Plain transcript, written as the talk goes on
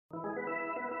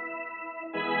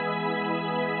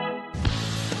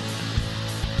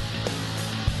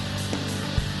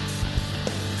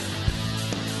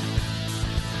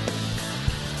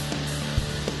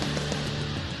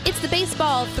the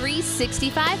Baseball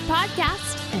 365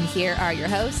 podcast, and here are your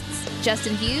hosts,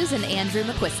 Justin Hughes and Andrew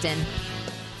McQuiston.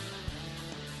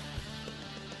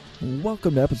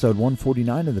 Welcome to episode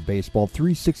 149 of the Baseball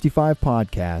 365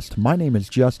 podcast. My name is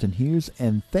Justin Hughes,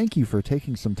 and thank you for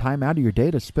taking some time out of your day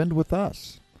to spend with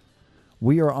us.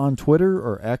 We are on Twitter,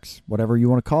 or X, whatever you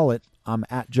want to call it. I'm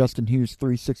at Justin Hughes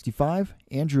 365.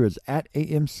 Andrew is at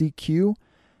AMCQ82.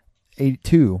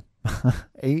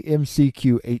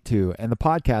 AMCQ82. And the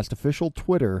podcast official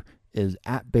Twitter is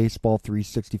at Baseball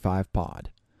 365 Pod.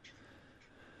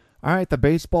 All right, the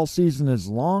baseball season is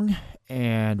long,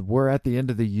 and we're at the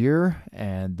end of the year,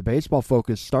 and the baseball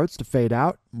focus starts to fade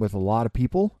out with a lot of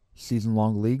people.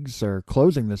 Season-long leagues are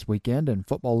closing this weekend, and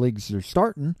football leagues are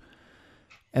starting.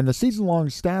 And the season-long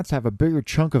stats have a bigger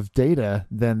chunk of data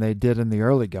than they did in the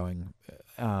early going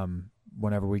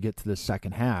whenever we get to the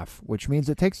second half, which means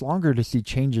it takes longer to see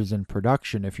changes in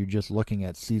production if you're just looking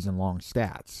at season-long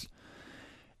stats.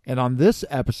 And on this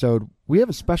episode, we have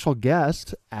a special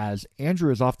guest as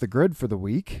Andrew is off the grid for the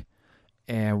week,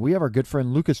 and we have our good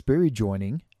friend Lucas Berry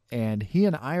joining, and he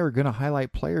and I are going to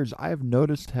highlight players I have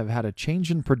noticed have had a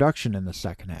change in production in the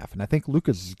second half, and I think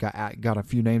Lucas has got a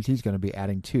few names he's going to be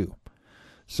adding too.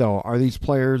 So are these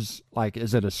players,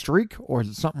 is it a streak, or is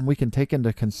it something we can take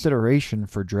into consideration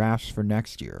for drafts for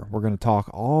next year? We're going to talk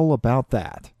all about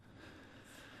that.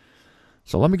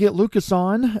 So let me get Lucas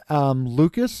on.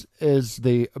 Lucas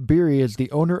Berry is the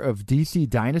owner of DC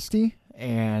Dynasty,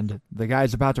 and the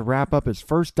guy's about to wrap up his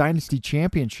first Dynasty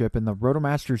championship in the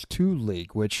RotoMasters 2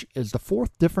 League, which is the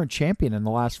fourth different champion in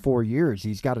the last 4 years.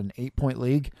 He's got an 8-point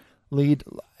lead,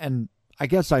 and I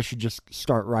guess I should just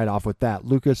start right off with that.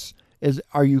 Lucas,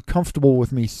 are you comfortable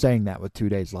with me saying that with 2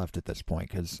 days left at this point?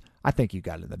 Because I think you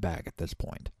got it in the bag at this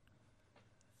point.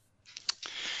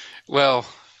 Well,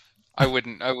 I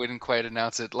wouldn't quite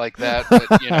announce it like that, but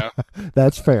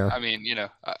That's fair. I mean,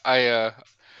 I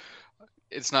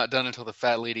it's not done until the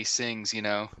fat lady sings,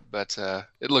 but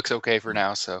it looks okay for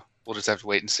now, so we'll just have to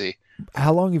wait and see.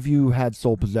 How long have you had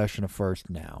sole possession of first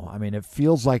now? I mean, it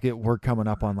feels like we're coming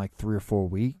up on 3 or 4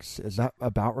 weeks. Is that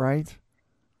about right?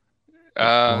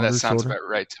 That sounds about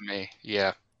right to me.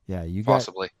 Yeah. Yeah,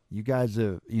 possibly. You guys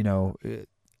have, it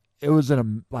was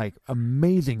an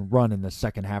amazing run in the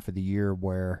second half of the year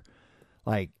where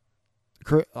one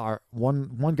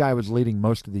guy was leading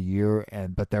most of the year,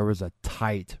 but there was a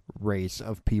tight race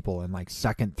of people in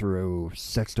second through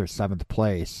sixth or seventh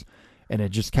place, and it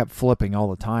just kept flipping all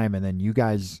the time. And then you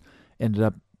guys ended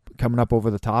up coming up over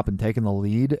the top and taking the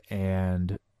lead,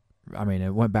 and I mean, it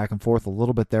went back and forth a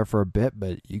little bit there for a bit,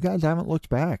 but you guys haven't looked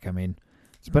back. I mean,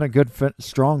 it's been a good,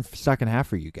 strong second half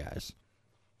for you guys.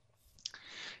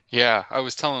 Yeah, I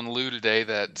was telling Lou today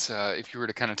that if you were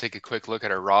to kind of take a quick look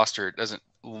at our roster, it doesn't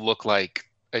look like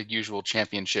a usual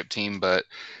championship team, but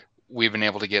we've been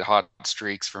able to get hot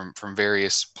streaks from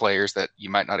various players that you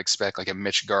might not expect, like a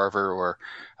Mitch Garver or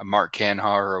a Mark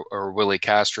Canha or Willie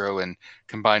Castro, and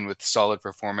combined with solid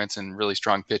performance and really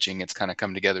strong pitching, it's kind of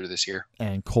come together this year.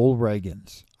 And Cole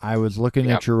Reagans. I was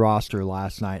looking at your roster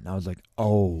last night, and I was like,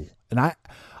 oh. And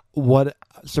what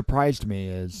surprised me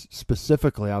is,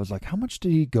 specifically, I was like, how much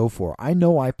did he go for? I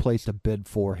know I placed a bid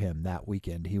for him that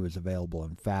weekend. He was available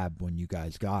in Fab when you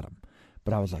guys got him.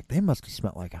 But I was like, they must have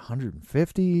spent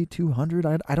 $150,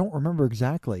 $200. I don't remember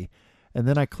exactly. And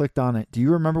then I clicked on it. Do you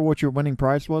remember what your winning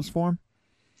price was for him?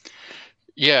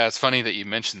 Yeah, it's funny that you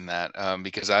mentioned that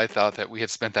because I thought that we had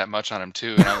spent that much on him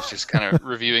too. And I was just kind of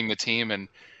reviewing the team, and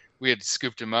we had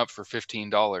scooped him up for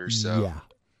 $15. So yeah.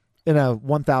 In a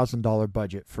 $1,000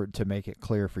 budget, to make it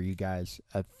clear for you guys,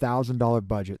 $1,000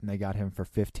 budget, and they got him for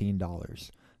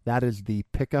 $15. That is the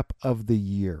pickup of the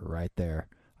year right there.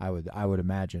 I would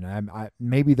imagine.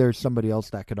 Maybe there's somebody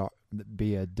else that could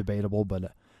be a debatable,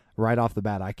 but right off the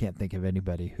bat, I can't think of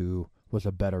anybody who was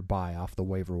a better buy off the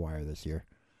waiver wire this year.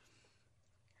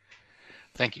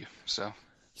 Thank you. So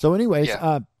anyways,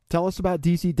 tell us about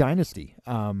DC Dynasty.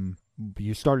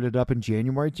 You started it up in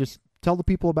January. Just tell the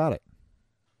people about it.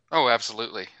 Oh,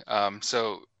 absolutely.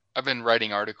 So I've been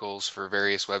writing articles for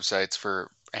various websites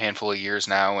for a handful of years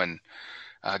now, and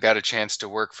got a chance to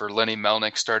work for Lenny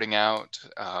Melnick starting out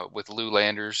with Lou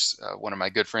Landers, one of my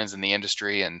good friends in the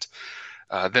industry. And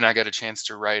then I got a chance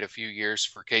to write a few years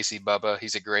for Casey Bubba.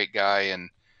 He's a great guy, and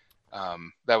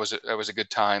that was a good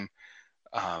time.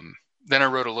 Then I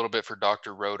wrote a little bit for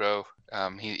Dr. Roto.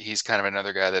 He's kind of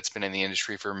another guy that's been in the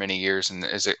industry for many years and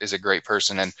is a great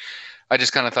person. And I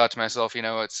just kind of thought to myself,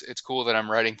 it's cool that I'm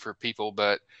writing for people,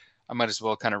 but I might as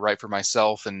well kind of write for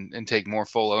myself and take more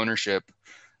full ownership.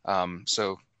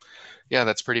 So yeah,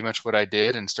 that's pretty much what I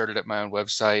did and started up my own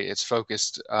website. It's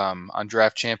focused on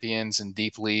draft champions and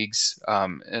deep leagues,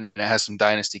 and it has some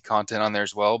dynasty content on there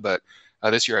as well. But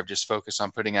this year I've just focused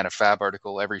on putting out a fab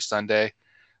article every Sunday.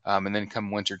 And then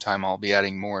come winter time, I'll be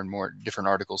adding more and more different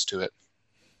articles to it.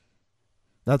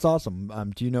 That's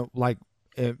awesome. Do you know, like,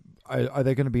 are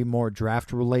they going to be more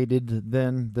draft related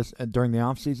than this during the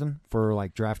off season for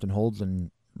like draft and holds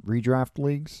and redraft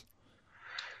leagues?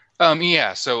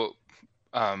 Yeah. So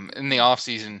in the off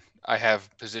season, I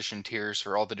have position tiers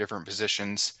for all the different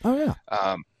positions. Oh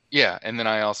yeah. Yeah, and then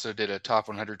I also did a top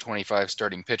 125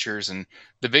 starting pitchers, and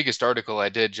the biggest article I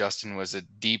did, Justin, was a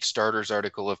deep starters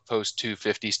article of post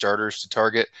 250 starters to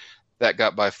target. That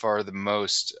got by far the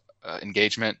most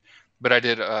engagement. But I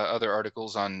did other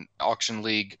articles on auction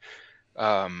league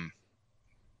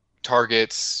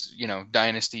targets,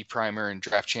 dynasty primer and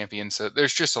draft champions. So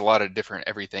there's just a lot of different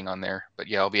everything on there. But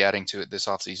yeah, I'll be adding to it this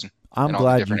offseason in all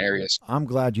the different areas. I'm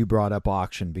glad you brought up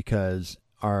auction because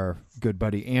our good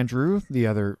buddy Andrew, the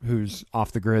other who's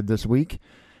off the grid this week,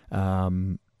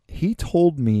 he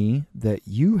told me that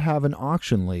you have an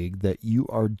auction league that you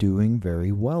are doing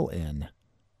very well in.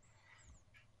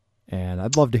 And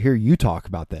I'd love to hear you talk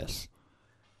about this.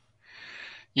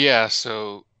 Yeah,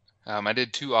 so I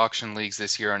did 2 auction leagues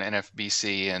this year on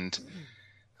NFBC, and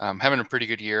having a pretty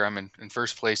good year. I'm in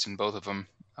first place in both of them.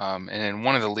 And in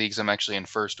one of the leagues, I'm actually in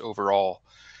first overall.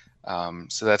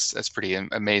 So that's pretty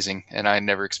amazing, and I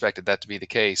never expected that to be the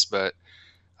case. But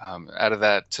out of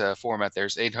that format,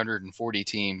 there's 840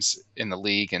 teams in the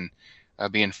league, and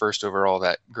being first overall,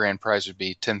 that grand prize would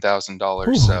be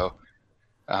 $10,000. So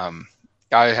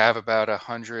I have about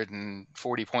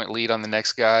 140-point lead on the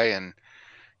next guy, and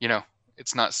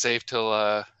it's not safe till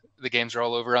the games are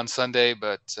all over on Sunday,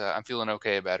 but I'm feeling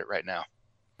okay about it right now.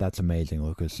 That's amazing,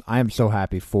 Lucas. I am so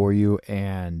happy for you.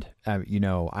 And, I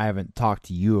haven't talked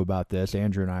to you about this.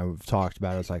 Andrew and I have talked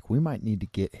about it. It's like we might need to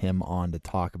get him on to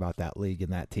talk about that league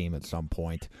and that team at some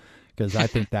point because I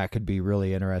think that could be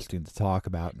really interesting to talk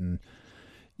about. And,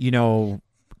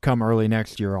 come early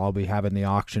next year, I'll be having the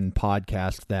auction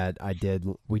podcast that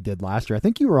we did last year. I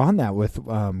think you were on that with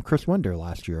Chris Winder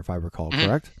last year, if I recall,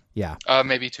 correct? Yeah.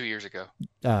 Maybe 2 years ago.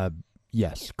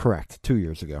 Yes, correct. 2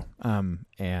 years ago.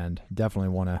 And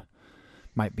definitely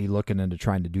might be looking into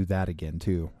trying to do that again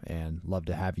too. And love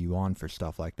to have you on for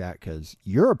stuff like that because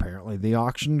you're apparently the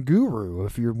auction guru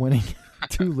if you're winning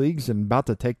 2 leagues and about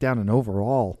to take down an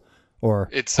overall or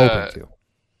hoping to.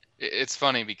 It's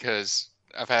funny because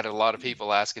I've had a lot of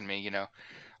people asking me,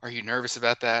 are you nervous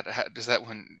about that? Does that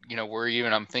one, worry you?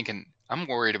 And I'm thinking, I'm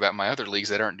worried about my other leagues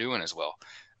that aren't doing as well.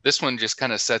 This one just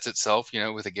kind of sets itself,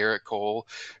 with a Garrett Cole,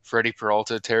 Freddie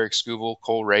Peralta, Tarek Skubal,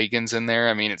 Cole Reagan's in there.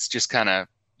 I mean, it's just kind of,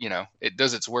 it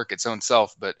does its work its own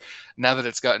self. But now that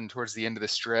it's gotten towards the end of the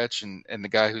stretch and the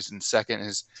guy who's in second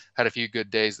has had a few good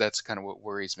days, that's kind of what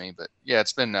worries me. But yeah,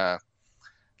 it's been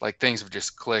like things have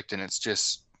just clicked and it's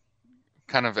just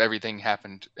kind of everything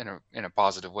happened in a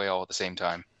positive way all at the same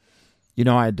time.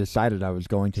 I had decided I was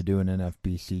going to do an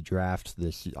NFBC draft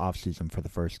this offseason for the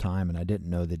first time, and I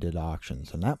didn't know they did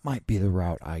auctions. And that might be the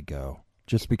route I go,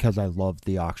 just because I love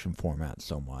the auction format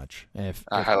so much.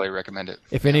 I highly recommend it.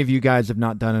 If any of you guys have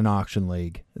not done an auction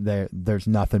league, there's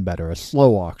nothing better. A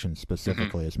slow auction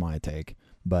specifically is my take.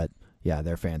 But, yeah,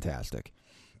 they're fantastic.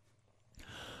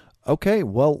 Okay,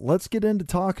 well, let's get into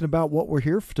talking about what we're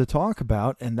here to talk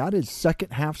about, and that is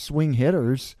second half swing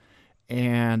hitters.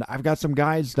 And I've got some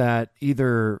guys that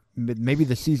either maybe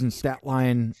the season stat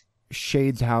line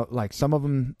shades how, like some of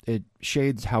them, it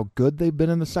shades how good they've been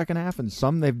in the second half, and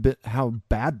some they've been how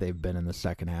bad they've been in the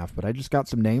second half. But I just got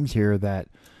some names here that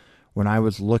when I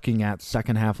was looking at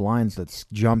second half lines that's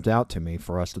jumped out to me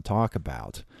for us to talk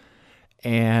about.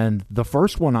 And the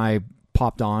first one I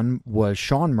popped on was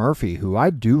Sean Murphy, who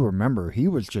I do remember he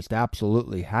was just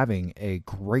absolutely having a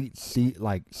great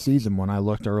season when I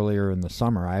looked earlier in the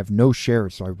summer. I have no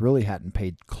shares, so I really hadn't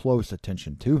paid close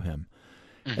attention to him.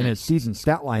 Mm-hmm. And his season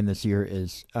stat line this year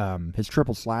is his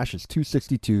triple slash is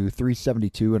 262,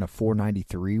 372, and a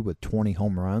 493 with 20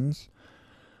 home runs.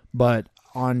 But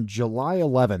on July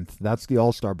 11th, that's the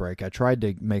All-Star break. I tried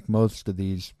to make most of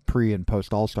these pre and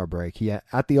post All-Star break.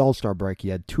 At the All-Star break, he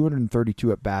had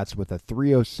 232 at-bats with a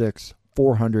 306,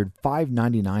 400,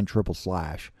 599 triple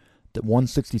slash,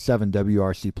 167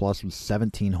 WRC plus with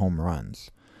 17 home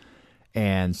runs.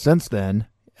 And since then,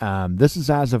 this is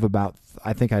as of about,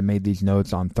 I think I made these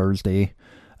notes on Thursday.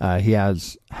 He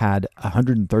has had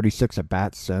 136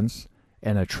 at-bats since,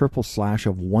 and a triple slash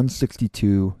of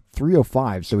 162,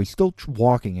 305. So he's still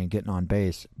walking and getting on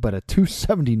base, but a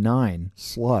 279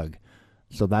 slug.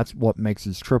 So that's what makes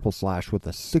his triple slash with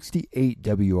a 68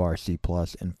 WRC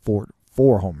plus and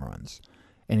 4 home runs.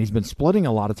 And he's been splitting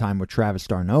a lot of time with Travis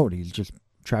d'Arnaud.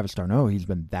 He's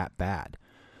been that bad.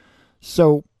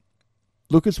 So,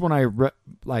 Lucas, when I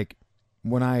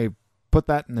put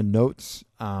that in the notes,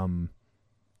 I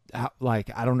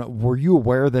don't know, were you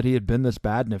aware that he had been this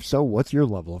bad? And if so, what's your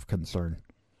level of concern?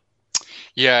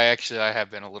 Yeah, I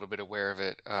have been a little bit aware of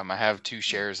it. I have 2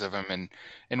 shares of him,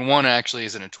 and one actually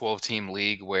is in a 12-team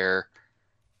league where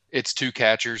it's 2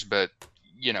 catchers, but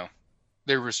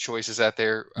there was choices out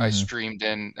there. I streamed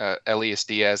in Elias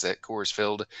Diaz at Coors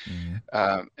Field,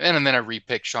 and then I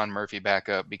repicked Sean Murphy back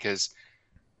up because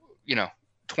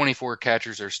 24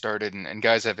 catchers are started and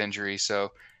guys have injuries,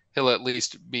 so he'll at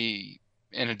least be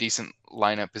in a decent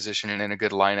lineup position and in a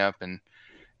good lineup. And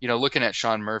looking at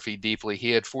Sean Murphy deeply,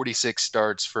 he had 46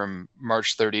 starts from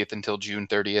March 30th until June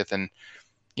 30th, and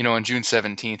on June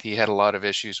 17th he had a lot of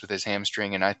issues with his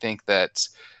hamstring, and I think that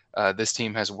this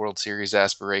team has World Series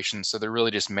aspirations, so they're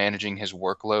really just managing his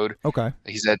workload. Okay.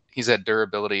 He's had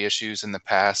durability issues in the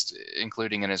past,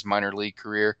 including in his minor league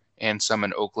career and some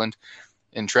in Oakland.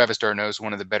 And Travis d'Arnaud is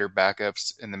one of the better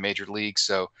backups in the major leagues,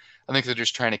 so I think they're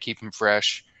just trying to keep him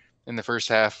fresh. In the first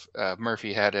half,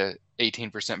 Murphy had a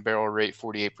 18% barrel rate,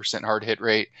 48% hard hit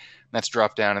rate. That's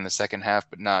dropped down in the second half,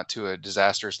 but not to a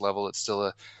disastrous level. It's still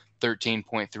a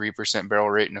 13.3% barrel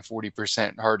rate and a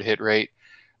 40% hard hit rate.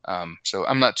 So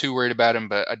I'm not too worried about him,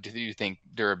 but I do think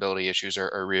durability issues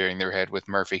are rearing their head with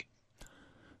Murphy.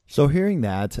 So hearing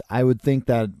that, I would think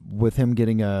that with him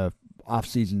getting a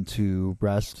off-season to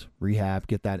rest, rehab,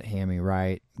 get that hammy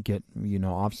right, get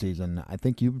off-season, I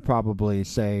think you would probably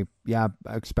say, yeah,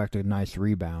 I expect a nice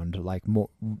rebound. Like, more,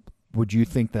 would you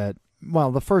think that?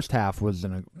 Well, the first half was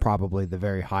probably the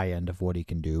very high end of what he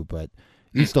can do, but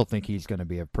you still think he's going to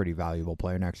be a pretty valuable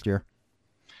player next year?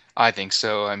 I think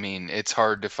so. I mean, it's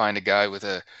hard to find a guy with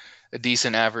a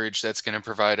decent average that's going to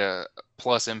provide a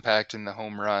plus impact in the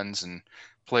home runs and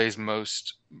plays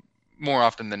more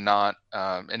often than not,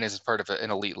 and is part of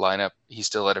an elite lineup. He's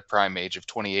still at a prime age of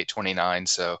 28, 29,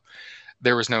 so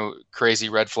there was no crazy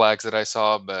red flags that I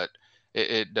saw, but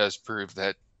it does prove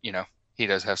that, he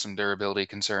does have some durability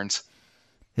concerns.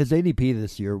 His ADP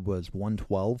this year was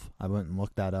 112. I went and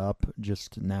looked that up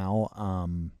just now,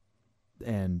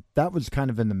 and that was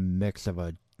kind of in the mix of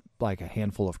a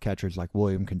handful of catchers like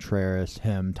William Contreras,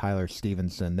 him, Tyler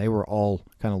Stevenson. They were all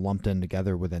kind of lumped in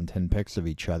together within 10 picks of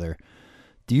each other.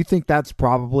 Do you think that's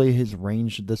probably his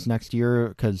range this next year?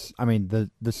 Because, I mean,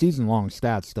 the season-long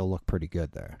stats still look pretty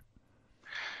good there.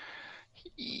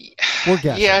 We're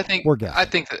guessing. Yeah,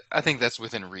 I think that's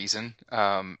within reason.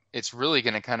 It's really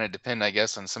going to kind of depend, I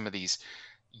guess, on some of these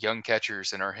young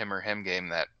catchers in our him or him game.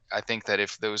 That I think that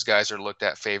if those guys are looked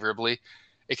at favorably,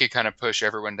 it could kind of push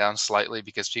everyone down slightly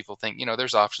because people think,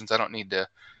 there's options. I don't need to,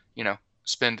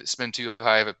 spend too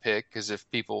high of a pick, because if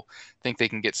people think they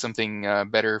can get something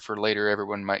better for later,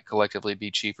 everyone might collectively be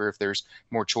cheaper if there's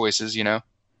more choices.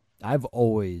 I've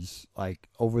always,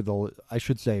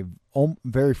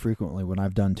 very frequently when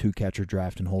I've done 2 catcher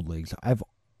draft and hold leagues, I've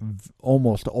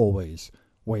almost always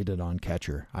waited on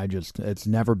catcher. It's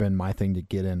never been my thing to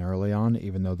get in early on,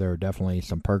 even though there are definitely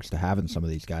some perks to having some of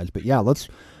these guys. But yeah, let's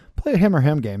play a him or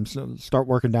him game. So start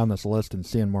working down this list and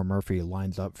seeing where Murphy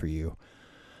lines up for you.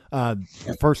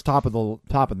 First top of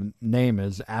the name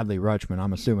is Adley Rutschman.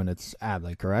 I'm assuming it's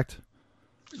Adley, correct?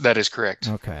 That is correct.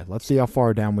 Okay, let's see how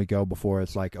far down we go before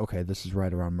it's like, okay, this is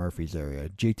right around Murphy's area.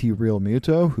 JT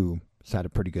Realmuto, who's had a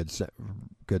pretty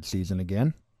good season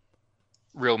again.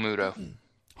 Realmuto.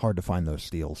 Hard to find those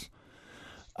steals.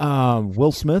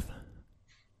 Will Smith.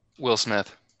 Will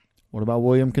Smith. What about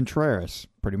William Contreras?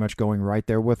 Pretty much going right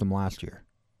there with him last year.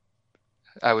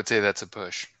 I would say that's a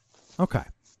push. Okay.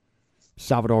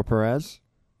 Salvador Perez?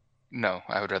 No,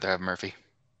 I would rather have Murphy.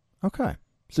 Okay.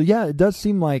 So, yeah, it does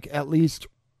seem like, at least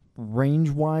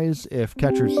range-wise, if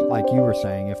catchers, like you were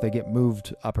saying, if they get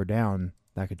moved up or down,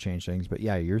 that could change things. But,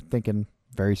 yeah, you're thinking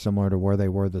very similar to where they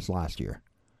were this last year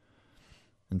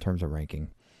in terms of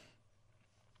ranking.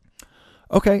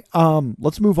 Okay,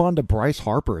 let's move on to Bryce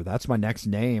Harper. That's my next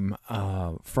name.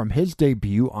 From his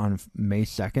debut on May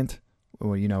 2nd,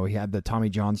 well, he had the Tommy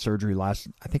John surgery I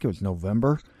think it was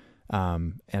November.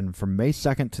 And from May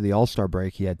 2nd to the All-Star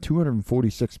break, he had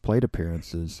 246 plate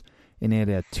appearances, and he had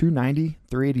a 290,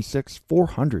 386,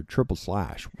 400 triple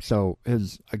slash. So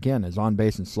his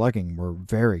on-base and slugging were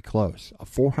very close. A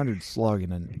 400 slug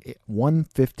and a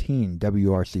 115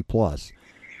 WRC plus.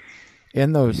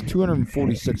 In those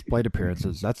 246 plate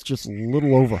appearances, that's just a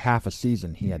little over half a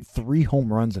season. He had 3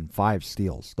 home runs and 5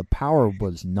 steals. The power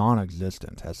was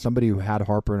non-existent. As somebody who had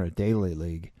Harper in a daily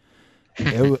league,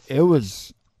 it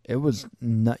was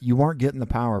not, you weren't getting the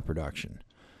power production.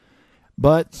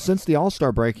 But since the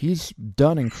All-Star break, he's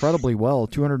done incredibly well.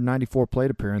 294 plate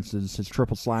appearances. His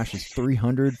triple slash is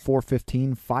 300,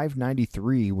 415,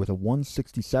 593 with a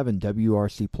 167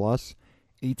 WRC plus,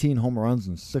 18 home runs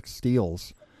and 6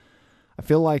 steals. I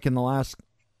feel like in the last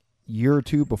year or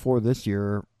two before this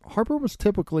year, Harper was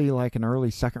typically like an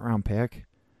early second-round pick.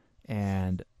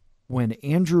 And when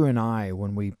Andrew and I,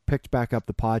 when we picked back up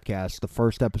the podcast, the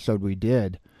first episode we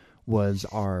did was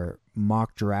our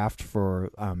mock draft for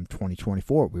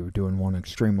 2024. We were doing one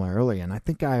extremely early, and I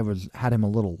think I had him a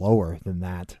little lower than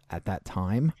that at that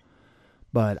time.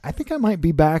 But I think I might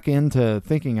be back into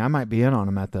thinking I might be in on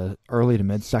him at the early to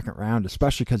mid second round,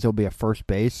 especially because he'll be a first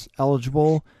base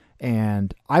eligible.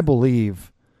 And I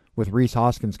believe with Rhys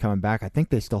Hoskins coming back, I think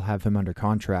they still have him under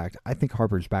contract. I think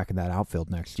Harper's back in that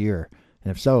outfield next year.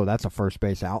 And if so, that's a first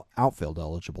base outfield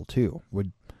eligible too.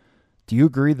 Do you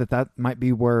agree that might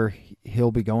be where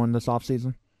he'll be going this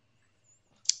offseason?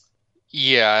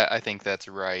 Yeah, I think that's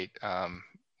right.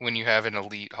 When you have an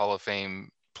elite Hall of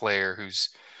Fame player who's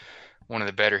one of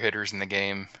the better hitters in the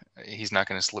game, he's not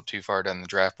going to slip too far down the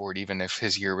draft board, even if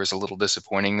his year was a little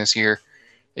disappointing this year,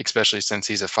 especially since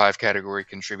he's a 5-category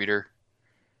contributor.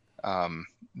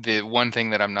 The one thing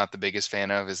that I'm not the biggest fan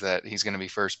of is that he's going to be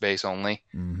first base only.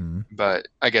 Mm-hmm. But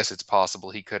I guess it's possible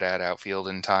he could add outfield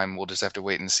in time. We'll just have to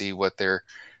wait and see what their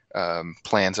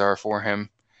plans are for him.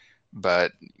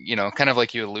 But, kind of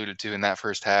like you alluded to in that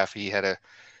first half, he had a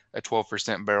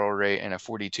 12% barrel rate and a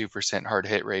 42% hard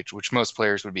hit rate, which most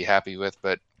players would be happy with,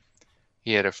 but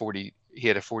he had a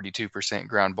 42%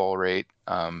 ground ball rate.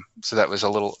 So that was a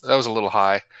little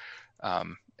high.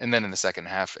 And then in the second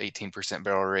half, 18%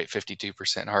 barrel rate,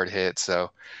 52% hard hit. So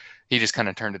he just kind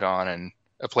of turned it on, and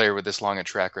a player with this long a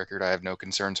track record, I have no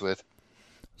concerns with.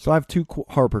 So I have 2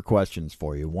 Harper questions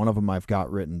for you. One of them I've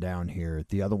got written down here.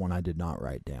 The other one I did not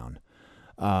write down.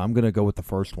 I'm going to go with the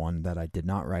first one that I did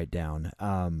not write down.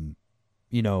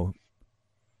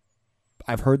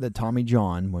 I've heard that Tommy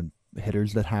John, when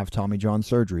hitters that have Tommy John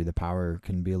surgery, the power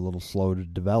can be a little slow to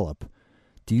develop.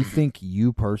 Do you think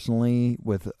you personally,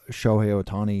 with Shohei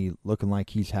Ohtani looking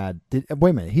like he's had... wait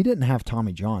a minute, he didn't have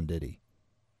Tommy John, did he?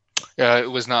 It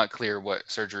was not clear what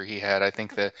surgery he had. I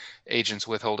think the agent's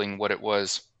withholding what it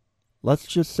was. Let's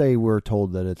just say we're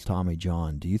told that it's Tommy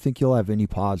John. Do you think you'll have any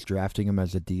pause drafting him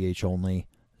as a DH only,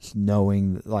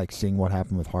 knowing, seeing what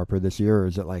happened with Harper this year? Or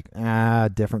is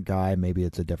it different guy, maybe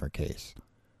it's a different case?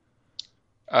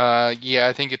 Yeah,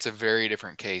 I think it's a very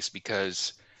different case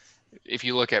because if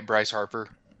you look at Bryce Harper,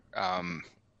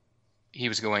 he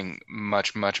was going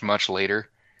much, much, much later.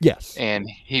 Yes. And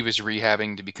he was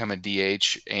rehabbing to become a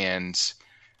DH and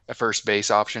a first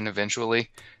base option eventually.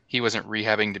 He wasn't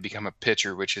rehabbing to become a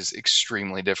pitcher, which is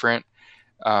extremely different.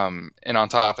 And on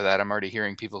top of that, I'm already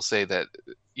hearing people say that,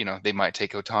 they might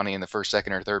take Ohtani in the first,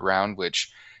 second, or third round,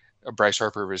 which Bryce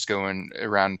Harper was going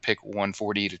around pick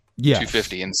 140 to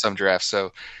 250 in some drafts.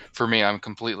 So for me, I'm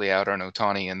completely out on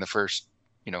Ohtani in the first,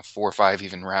 4 or 5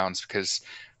 even rounds because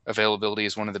availability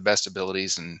is one of the best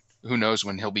abilities, and who knows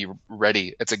when he'll be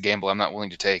ready. It's a gamble I'm not willing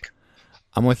to take.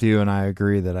 I'm with you, and I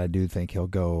agree that I do think he'll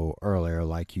go earlier,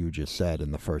 like you just said,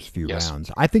 in the first few rounds.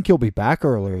 I think he'll be back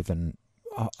earlier than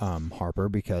Harper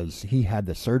because he had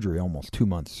the surgery almost 2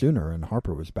 months sooner, and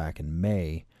Harper was back in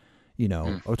May.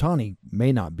 Ohtani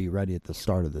may not be ready at the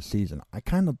start of the season. I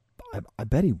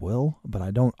bet he will, but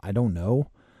I don't know.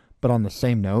 But on the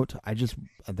same note,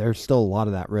 there's still a lot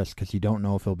of that risk because you don't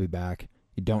know if he'll be back.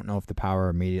 You don't know if the power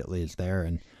immediately is there.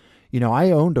 And,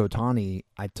 I owned Ohtani.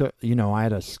 I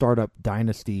had a startup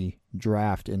dynasty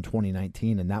draft in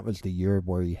 2019, and that was the year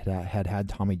where he had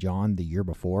Tommy John the year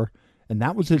before. And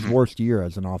that was his worst year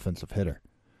as an offensive hitter.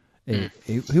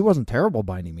 He wasn't terrible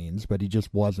by any means, but he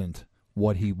just wasn't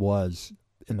what he was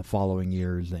in the following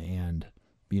years and,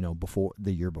 before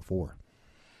the year before.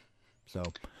 So,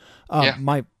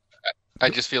 I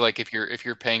just feel like if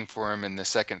you're paying for him in the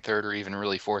second, third, or even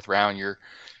really fourth round, you're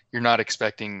not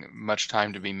expecting much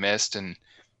time to be missed. And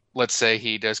let's say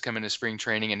he does come into spring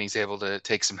training and he's able to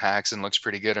take some hacks and looks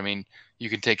pretty good. I mean, you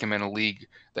can take him in a league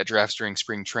that drafts during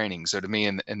spring training. So to me,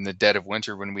 in the dead of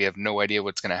winter, when we have no idea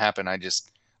what's going to happen, I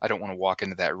don't want to walk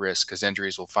into that risk because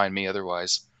injuries will find me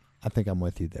otherwise. I think I'm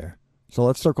with you there. So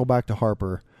let's circle back to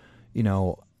Harper.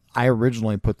 I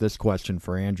originally put this question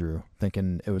for Andrew,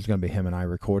 thinking it was going to be him and I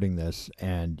recording this,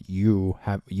 and you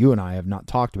and I have not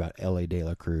talked about Elly De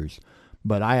La Cruz.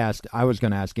 But I was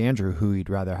going to ask Andrew who he'd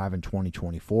rather have in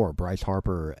 2024, Bryce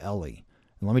Harper or Elly.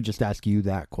 And let me just ask you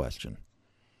that question.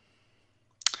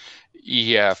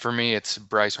 Yeah, for me, it's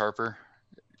Bryce Harper,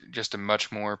 just a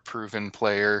much more proven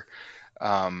player.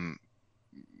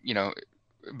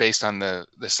 based on the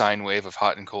sine wave of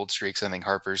hot and cold streaks, I think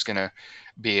Harper's going to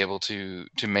be able to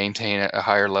maintain a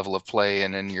higher level of play.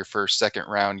 And in your first, second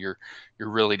round, you're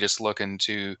really just looking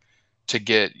to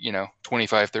get,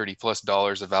 25, 30 plus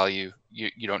dollars of value.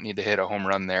 You don't need to hit a home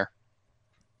run there.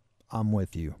 I'm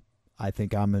with you. I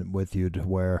think I'm with you to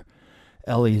where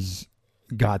Ellie's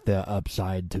got the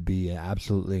upside to be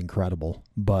absolutely incredible,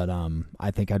 but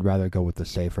I think I'd rather go with the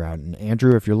safe route. And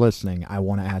Andrew, if you're listening, I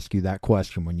want to ask you that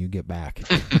question when you get back,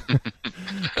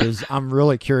 because I'm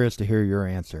really curious to hear your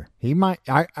answer. He might.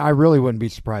 I really wouldn't be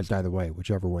surprised either way,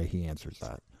 whichever way he answers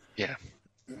that. Yeah,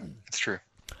 it's true.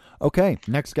 Okay,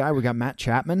 next guy, we got Matt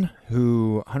Chapman,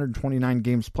 who 129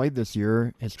 games played this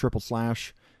year. His triple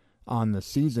slash on the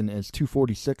season is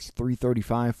 246,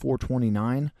 335,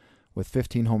 429. With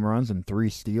 15 home runs and 3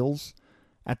 steals.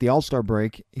 At the All-Star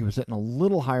break, he was hitting a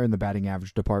little higher in the batting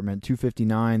average department,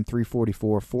 259,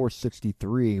 344,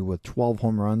 463, with 12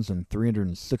 home runs and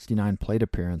 369 plate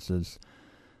appearances.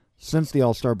 Since the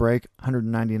All-Star break,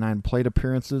 199 plate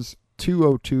appearances,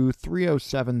 202,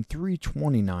 307,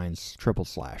 329 triple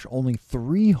slash. Only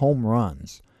 3 home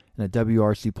runs and a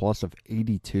WRC plus of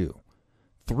 82.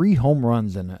 3 home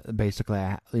runs in basically,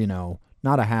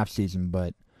 not a half season,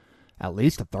 but at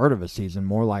least a third of a season,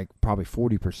 more like probably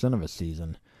 40% of a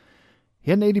season.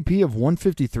 He had an ADP of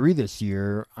 153 this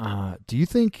year. Do you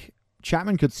think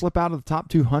Chapman could slip out of the top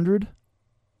 200?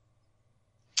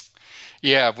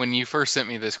 Yeah, when you first sent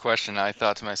me this question, I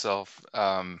thought to myself,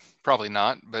 probably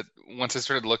not. But once I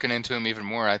started looking into him even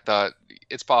more, I thought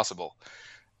it's possible.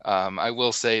 I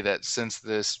will say that since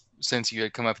you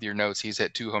had come up with your notes, he's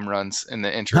hit 2 home runs in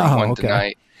the interim,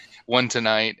 one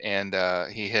tonight,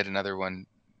 and he hit another one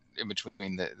in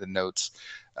between the notes.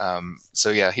 So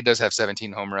yeah, he does have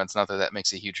 17 home runs. Not that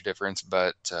makes a huge difference,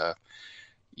 but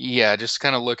yeah, just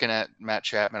kind of looking at Matt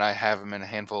Chapman, I have him in a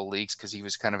handful of leagues because he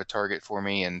was kind of a target for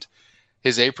me, and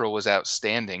his April was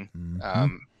outstanding,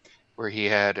 where he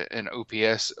had an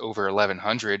OPS over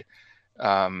 1100,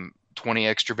 20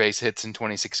 extra base hits in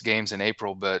 26 games in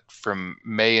April, but from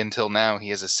May until now, he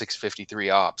has a 653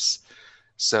 ops.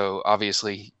 So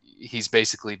obviously he's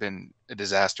basically been a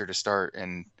disaster to start,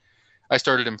 and I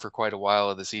started him for quite a while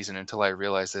of the season until I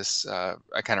realized this. I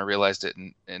kind of realized it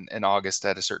in August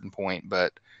at a certain point,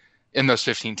 but in those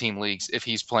 15-team leagues, if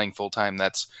he's playing full-time,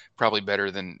 that's probably better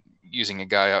than using a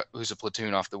guy who's a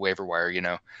platoon off the waiver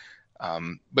wire,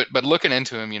 But looking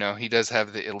into him, he does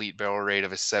have the elite barrel rate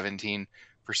of a 17%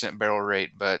 barrel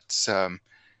rate, but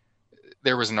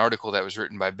there was an article that was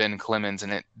written by Ben Clemens,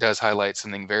 and it does highlight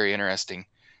something very interesting.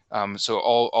 So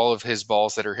all of his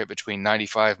balls that are hit between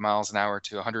 95 miles an hour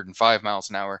to 105 miles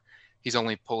an hour, he's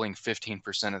only pulling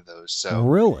 15% of those. So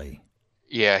really?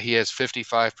 Yeah, he has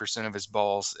 55% of his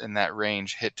balls in that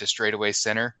range hit to straightaway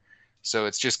center. So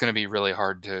it's just going to be really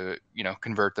hard to,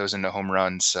 convert those into home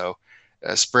runs. So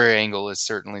spray angle is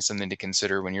certainly something to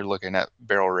consider when you're looking at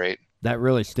barrel rate. That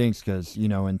really stinks because,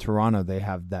 in Toronto, they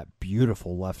have that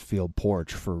beautiful left field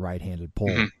porch for right-handed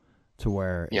pull to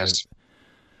where yes.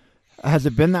 Has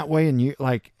it been that way? And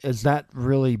is that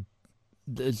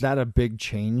a big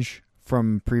change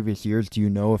from previous years? Do you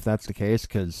know if that's the case?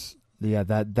 Because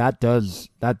that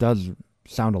does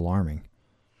sound alarming.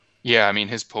 Yeah, I mean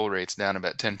his pull rate's down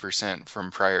about 10%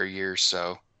 from prior years.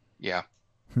 So yeah.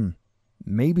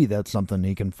 Maybe that's something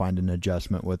he can find an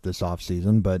adjustment with this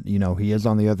offseason, but he is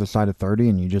on the other side of 30,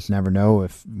 and you just never know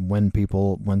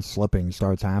when slipping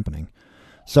starts happening.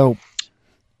 So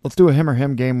let's do a him or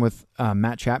him game with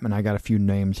Matt Chapman. I got a few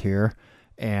names here.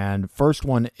 And first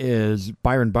one is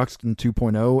Byron Buxton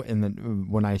 2.0. And then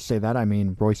when I say that, I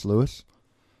mean Royce Lewis.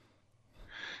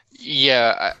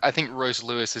 Yeah, I think Royce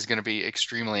Lewis is going to be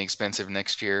extremely expensive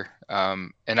next year.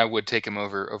 And I would take him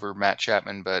over Matt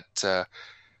Chapman, but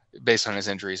based on his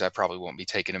injuries, I probably won't be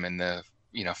taking him in the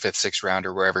 5th, 6th round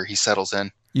or wherever he settles in.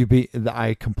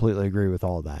 I completely agree with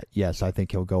all of that. Yes, I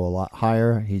think he'll go a lot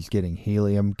higher. He's getting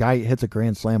helium. Guy hits a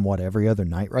grand slam, every other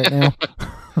night right now?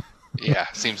 Yeah,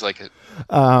 seems like it.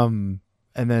 And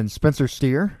then Spencer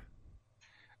Steer.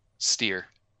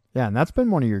 Yeah, and that's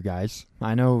been one of your guys.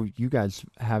 I know you guys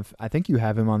I think you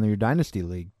have him on your Dynasty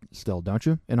League still, don't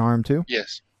you? In RM2?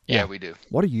 Yes. Yeah, we do.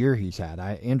 What a year he's had.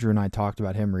 Andrew and I talked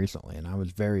about him recently, and I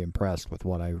was very impressed with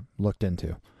what I looked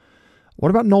into. What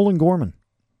about Nolan Gorman?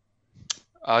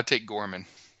 I'll take Gorman.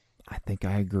 I think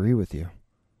I agree with you.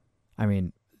 I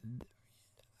mean,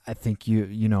 I think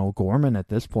Gorman at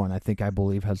this point, I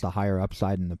believe has the higher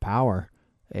upside and the power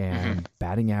and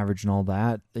batting average and all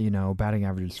that. Batting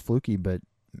average is fluky, but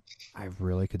I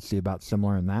really could see about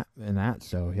similar in that.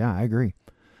 So yeah, I agree.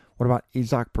 What about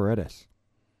Isaac Paredes?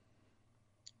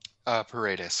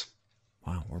 Paredes.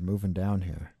 Wow, we're moving down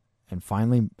here. and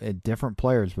finally different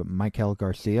players, but Michael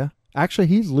Garcia. Actually,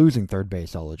 he's losing third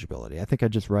base eligibility. I think I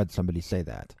just read somebody say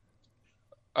that.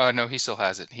 No, he still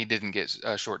has it. He didn't get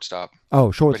shortstop.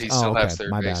 Oh, short. But he still okay. has third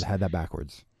My base. bad. Had that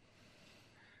backwards.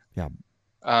 Yeah.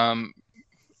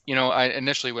 I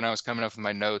initially, when I was coming up with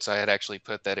my notes, I had actually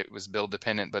put that it was build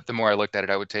dependent, but the more I looked at it,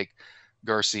 I would take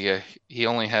Garcia. He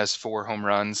only has 4 home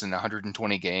runs in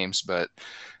 120 games, but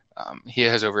he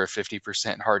has over a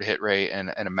 50% hard hit rate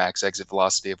and a max exit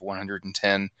velocity of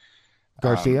 110.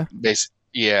 Garcia?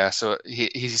 Yeah, so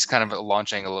he's kind of a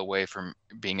launch angle away from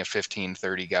being a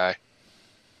 15-30 guy.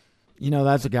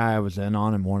 That's a guy I was in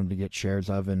on and wanted to get shares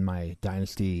of in my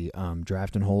dynasty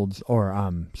draft and holds or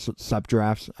sub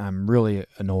drafts. I'm really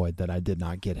annoyed that I did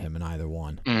not get him in either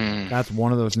one. That's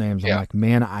one of those names. I'm like,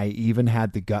 man, I even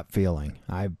had the gut feeling.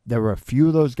 There were a few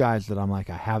of those guys that I'm like,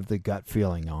 I have the gut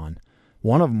feeling on.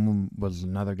 One of them was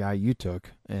another guy you took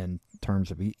in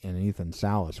terms of Ethan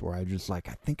Salas, where I just like,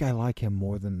 I think I like him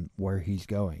more than where he's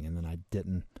going, and then I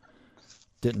didn't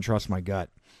trust my gut.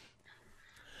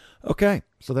 Okay,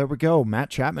 so there we go.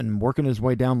 Matt Chapman working his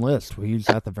way down list. He's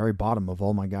at the very bottom of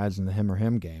all my guys in the him or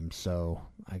him game. So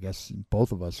I guess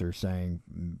both of us are saying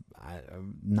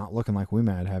not looking like we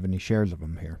might have any shares of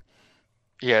him here.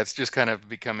 Yeah, it's just kind of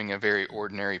becoming a very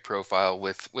ordinary profile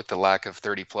with the lack of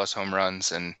 30-plus home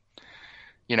runs, and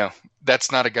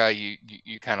that's not a guy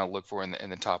you kind of look for in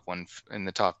the top one, in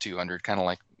the top 200, kind of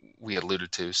like we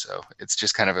alluded to. So it's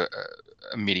just kind of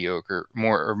a mediocre,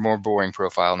 more boring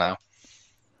profile now.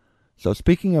 So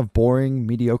speaking of boring,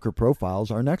 mediocre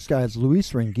profiles, our next guy is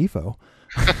Luis Rengifo.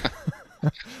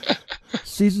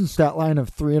 Season stat line of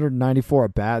 394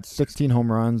 at bats, 16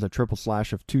 home runs, a triple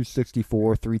slash of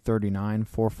 264, 339,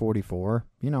 444.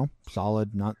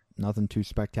 Solid, nothing too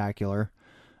spectacular.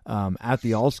 At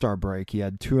the All-Star break, he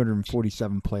had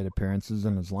 247 plate appearances,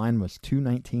 and his line was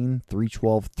 219,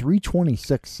 312,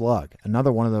 326 slug.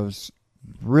 Another one of those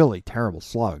really terrible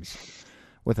slugs,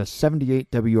 with a 78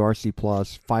 WRC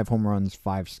plus, 5 home runs,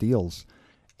 5 steals.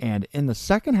 And in the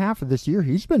second half of this year,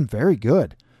 he's been very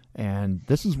good. And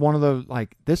this is one of those,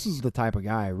 this is the type of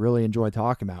guy I really enjoy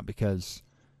talking about, because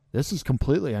this is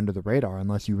completely under the radar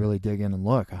unless you really dig in and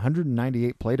look.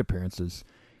 198 plate appearances.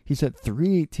 He's at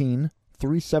 318,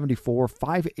 374,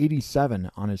 587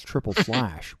 on his triple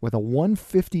slash with a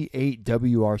 158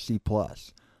 WRC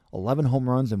plus, 11 home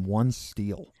runs and 1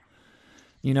 steal.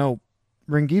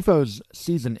 Rengifo's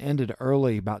season ended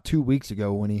early about 2 weeks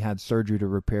ago when he had surgery to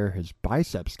repair his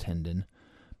biceps tendon,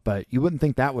 but you wouldn't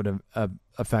think that would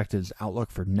affect his outlook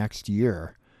for next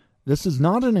year. This is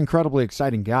not an incredibly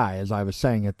exciting guy, as I was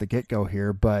saying at the get-go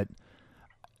here, but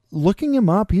looking him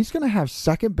up, he's going to have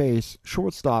second base,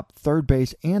 shortstop, third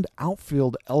base, and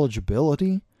outfield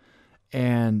eligibility,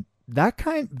 and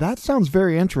that sounds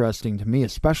very interesting to me,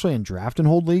 especially in draft and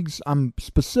hold leagues. I'm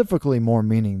specifically more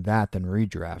meaning that than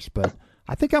redrafts, but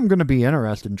I think I'm going to be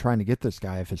interested in trying to get this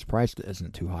guy if his price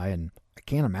isn't too high, and I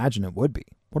can't imagine it would be.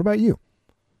 What about you?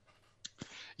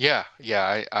 Yeah.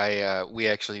 We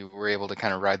actually were able to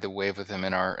kind of ride the wave with him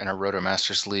in our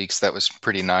RotoMasters leagues. That was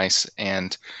pretty nice,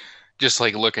 and just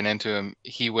like looking into him,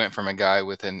 he went from a guy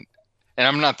with and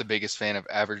I'm not the biggest fan of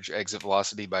average exit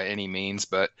velocity by any means,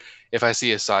 but if I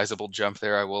see a sizable jump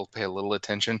there, I will pay a little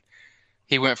attention.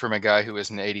 He went from a guy who was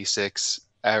an 86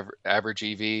 average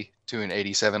EV to an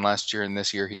 87 last year, and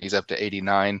this year he's up to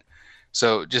 89.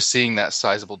 So just seeing that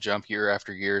sizable jump year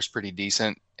after year is pretty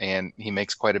decent, and he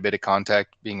makes quite a bit of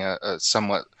contact, being a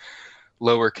somewhat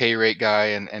lower K rate guy,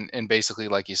 and basically,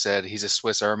 like you said, he's a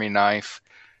Swiss Army knife.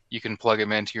 You can plug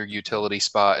him into your utility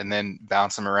spot and then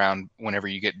bounce him around whenever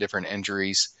you get different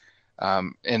injuries.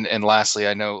 And lastly,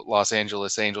 I know Los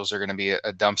Angeles Angels are going to be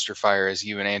a dumpster fire, as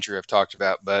you and Andrew have talked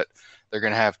about, but they're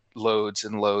going to have loads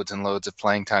and loads and loads of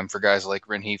playing time for guys like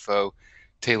Rengifo,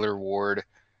 Taylor Ward,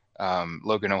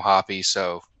 Logan O'Hoppe.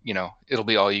 So, it'll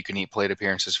be all you can eat plate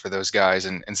appearances for those guys,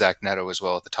 and Zach Neto as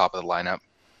well at the top of the lineup.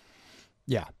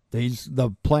 Yeah.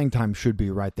 The playing time should be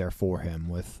right there for him,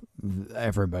 with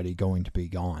everybody going to be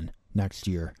gone next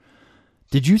year.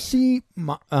 Did you see?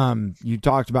 You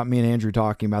talked about me and Andrew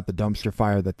talking about the dumpster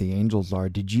fire that the Angels are.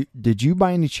 Did you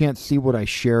by any chance see what I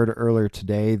shared earlier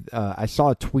today? I saw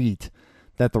a tweet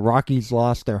that the Rockies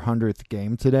lost their 100th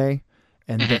game today,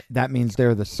 and that means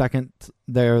they're the second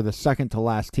to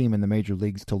last team in the major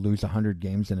leagues to lose 100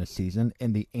 games in a season,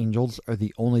 and the Angels are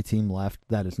the only team left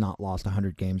that has not lost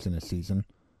 100 games in a season.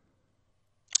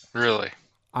 Really?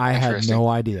 I had no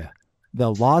idea.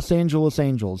 The Los Angeles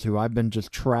Angels, who I've been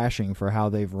just trashing for how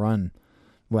they've run,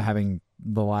 having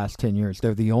the last 10 years,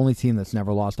 they're the only team that's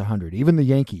never lost 100. Even the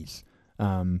Yankees,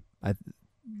 I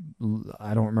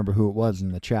don't remember who it was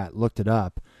in the chat, looked it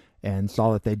up, and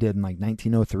saw that they did in like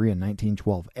 1903 and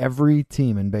 1912. Every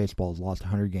team in baseball has lost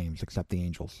 100 games except the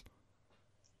Angels.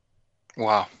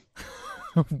 Wow.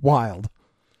 Wild.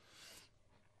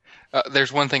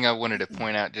 There's one thing I wanted to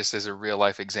point out just as a real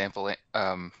life example,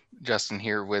 Justin,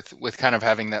 here with kind of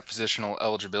having that positional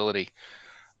eligibility.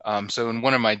 So in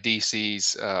one of my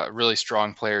DCs, really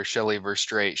strong player, Shelly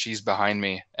Verstrate, she's behind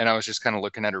me. And I was just kind of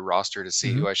looking at her roster to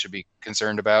see who I should be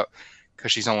concerned about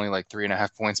because she's only like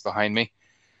 3.5 points behind me.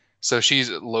 So she's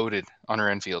loaded on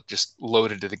her infield, just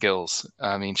loaded to the gills.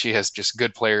 I mean, she has just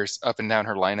good players up and down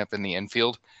her lineup in the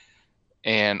infield.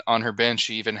 And on her bench,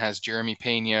 she even has Jeremy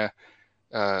Pena,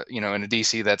 in a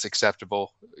DC that's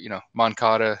acceptable,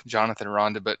 Moncada, Jonathan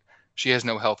Aranda, but she has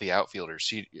no healthy outfielders.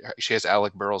 She has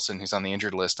Alec Burleson, who's on the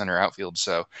injured list on her outfield.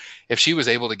 So if she was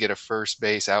able to get a first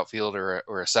base outfield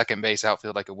or a second base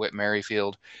outfield like a Whit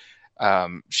Merrifield,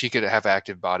 she could have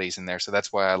active bodies in there. So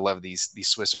that's why I love these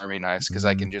Swiss Army knives, because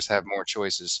I can just have more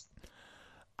choices.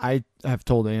 I have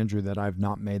told Andrew that I've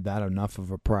not made that enough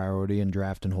of a priority in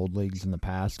draft and hold leagues in the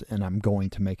past, and I'm going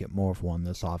to make it more of one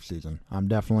this offseason. I'm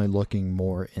definitely looking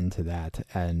more into that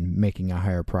and making a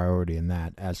higher priority in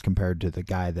that as compared to the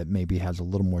guy that maybe has a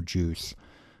little more juice.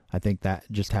 I think that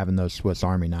just having those Swiss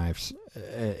Army knives,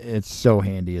 it's so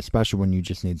handy, especially when you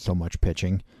just need so much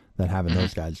pitching, that having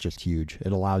those guys is just huge.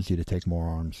 It allows you to take more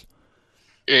arms.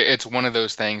 It's one of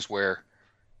those things where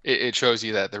it shows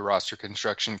you that the roster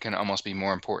construction can almost be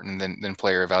more important than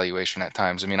player evaluation at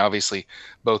times. I mean, obviously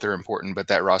both are important, but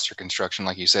that roster construction,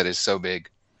 like you said, is so big.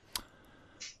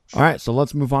 All right, so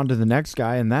let's move on to the next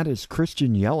guy, and that is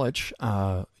Christian Yelich.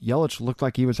 Yelich looked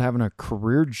like he was having a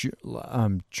career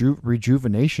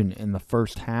rejuvenation in the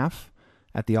first half.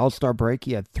 At the All-Star break,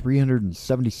 he had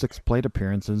 376 plate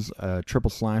appearances, a triple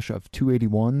slash of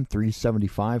 281,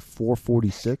 375,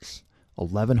 446,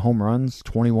 11 home runs,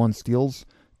 21 steals,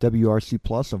 WRC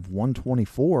plus of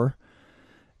 124,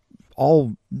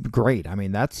 all great. I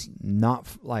mean, that's not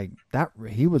like that.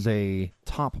 He was a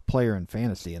top player in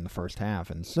fantasy in the first half,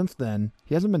 and since then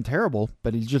he hasn't been terrible,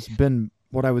 but he's just been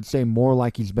what I would say more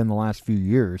like he's been the last few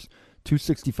years.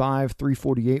 265,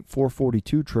 348,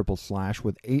 442 triple slash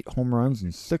with 8 home runs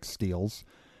and 6 steals,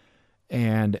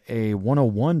 and a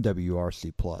 101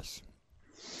 WRC plus.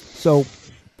 So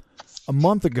a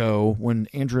month ago, when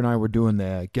Andrew and I were doing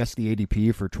the Guess the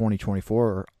ADP for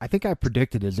 2024, I think I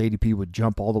predicted his ADP would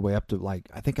jump all the way up to I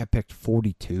think I picked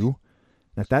 42.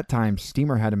 And at that time,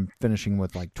 Steamer had him finishing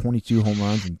with 22 home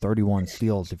runs and 31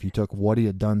 steals if you took what he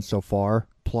had done so far,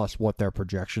 plus what their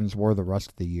projections were the rest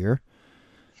of the year.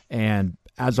 And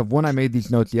as of when I made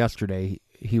these notes yesterday,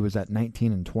 he was at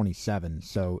 19 and 27.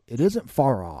 So it isn't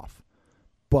far off,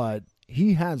 but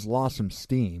he has lost some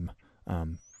steam.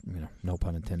 No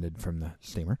pun intended from the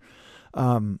Steamer.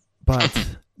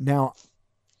 But now,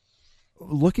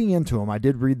 looking into him, I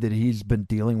did read that he's been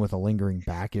dealing with a lingering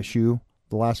back issue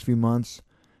the last few months,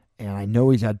 and I know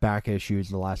he's had back issues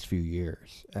the last few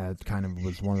years. It kind of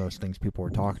was one of those things people were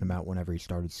talking about whenever he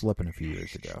started slipping a few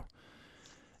years ago.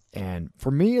 And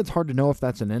for me, it's hard to know if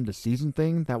that's an end-of-season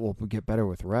thing that will get better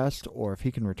with rest, or if he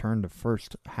can return to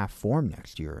first half form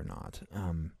next year or not.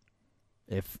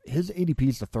 If his ADP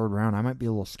is the third round, I might be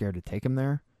a little scared to take him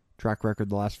there. Track record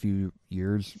the last few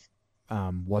years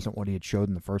wasn't what he had showed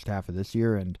in the first half of this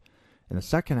year, and in the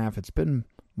second half, it's been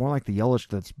more like the Yelich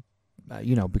that's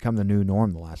become the new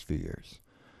norm the last few years.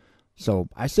 So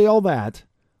I say all that.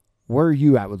 Where are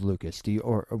you at with Lucas?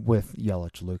 Or with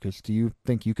Yelich, Lucas? Do you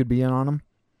think you could be in on him?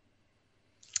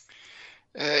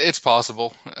 It's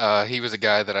possible. He was a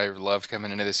guy that I loved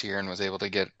coming into this year and was able to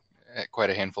get quite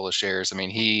a handful of shares. I mean,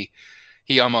 he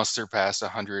almost surpassed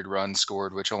 100 runs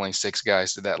scored, which only 6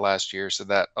 guys did that last year. So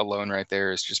that alone right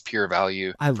there is just pure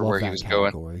value for where he was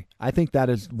going. I think that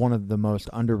is one of the most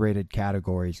underrated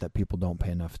categories that people don't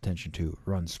pay enough attention to,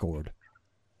 runs scored.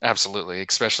 Absolutely,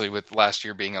 especially with last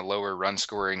year being a lower run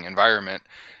scoring environment.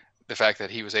 The fact that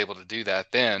he was able to do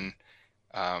that then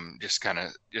just kind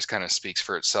of speaks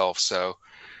for itself. So,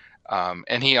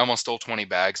 and he almost stole 20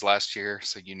 bags last year,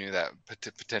 so you knew that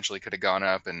potentially could have gone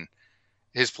up. And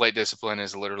his plate discipline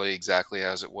is literally exactly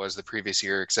as it was the previous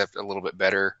year, except a little bit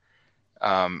better.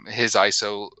 His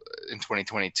ISO in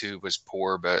 2022 was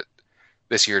poor, but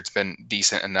this year it's been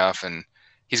decent enough, and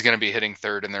he's going to be hitting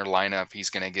third in their lineup. He's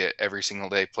going to get every single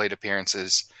day plate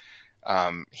appearances.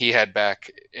 He had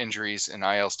back injuries and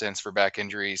IL stints for back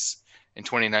injuries in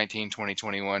 2019,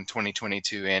 2021,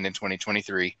 2022, and in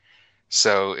 2023.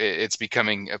 So it's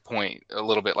becoming a point a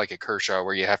little bit like a Kershaw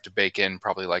where you have to bake in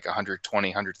probably like 120,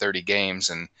 130 games.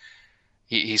 And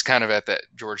he's kind of at that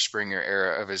George Springer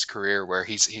era of his career where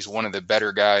he's one of the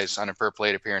better guys on a per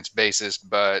plate appearance basis,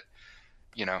 but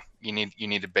you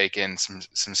need to bake in some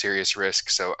serious risk.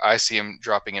 So I see him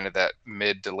dropping into that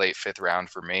mid to late 5th round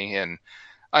for me, and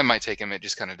I might take him. It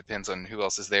just kind of depends on who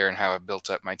else is there and how I've built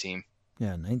up my team.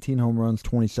 Yeah, 19 home runs,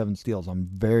 27 steals. I'm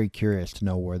very curious to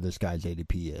know where this guy's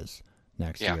ADP is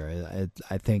next year.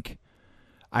 I think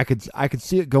I could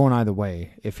see it going either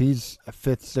way. If he's a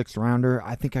 5th, 6th rounder,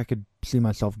 I think I could see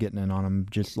myself getting in on him,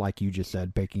 just like you just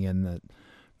said, baking in that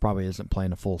probably isn't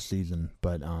playing a full season.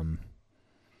 But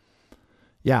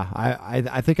yeah,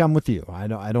 I think I'm with you. I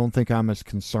don't think I'm as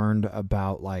concerned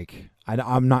about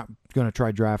I'm not going to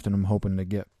try drafting him hoping to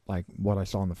get like what I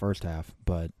saw in the first half,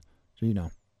 but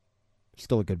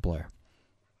still a good player.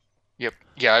 Yep.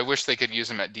 Yeah, I wish they could use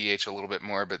him at DH a little bit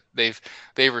more, but they've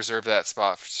reserved that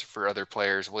spot for other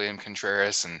players, William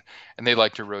Contreras, and they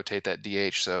like to rotate that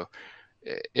DH. So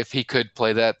if he could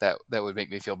play that would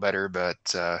make me feel better, but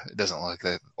it doesn't look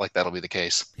like that'll be the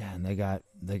case. Yeah, and they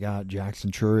got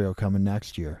Jackson Chourio coming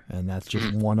next year, and that's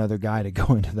just one other guy to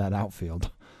go into that outfield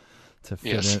to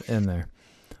fit in there.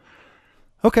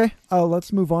 Okay,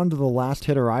 let's move on to the last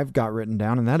hitter I've got written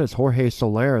down, and that is Jorge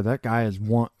Soler. That guy has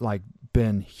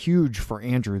been huge for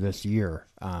Andrew this year,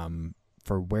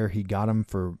 for where he got him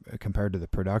compared to the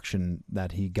production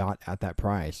that he got at that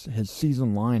price. His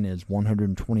season line is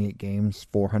 128 games,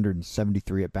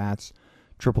 473 at bats,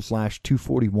 triple slash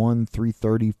 241,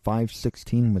 330,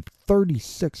 516 with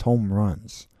 36 home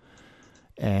runs.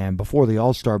 And before the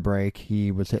All-Star break,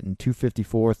 he was hitting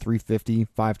 254, 350,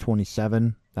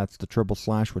 527. That's the triple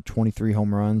slash with 23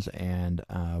 home runs and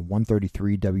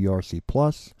 133 WRC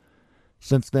plus.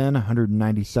 Since then,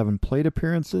 197 plate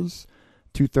appearances,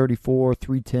 234,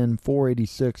 310,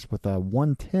 486 with a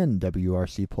 110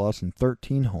 WRC plus and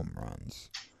 13 home runs.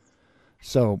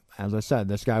 So, as I said,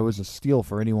 this guy was a steal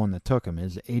for anyone that took him.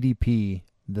 His ADP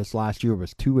this last year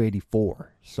was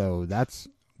 284. So that's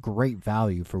great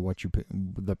value for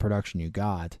the production you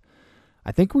got.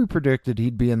 I think we predicted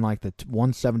he'd be in like the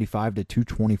 175 to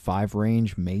 225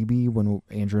 range, maybe, when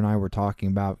Andrew and I were talking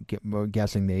about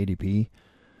guessing the ADP.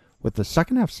 With the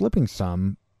second half slipping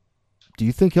some, do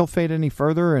you think he'll fade any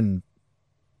further? And,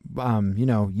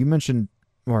 you mentioned,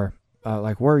 or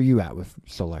where are you at with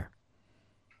Soler?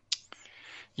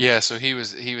 Yeah, so he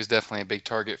was definitely a big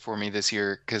target for me this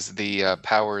year because the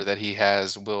power that he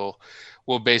has will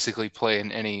basically play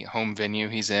in any home venue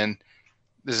he's in.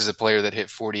 This is a player that hit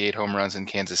 48 home runs in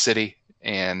Kansas City,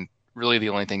 and really the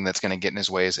only thing that's going to get in his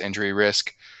way is injury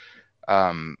risk.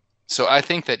 So I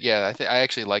think that, I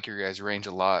actually like your guys' range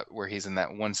a lot, where he's in that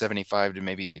 175 to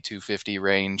maybe 250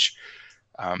 range.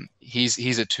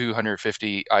 He's a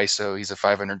 250 ISO. He's a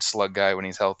 500 slug guy when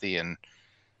he's healthy, and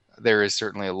there is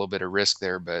certainly a little bit of risk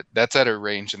there, but that's at a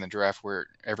range in the draft where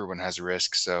everyone has a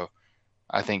risk. So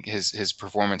I think his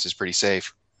performance is pretty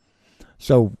safe.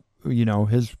 So,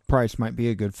 his price might be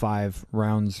a good 5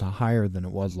 rounds higher than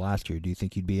it was last year. Do you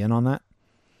think you'd be in on that?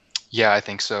 Yeah, I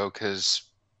think so, because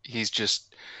he's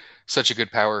just such a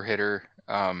good power hitter.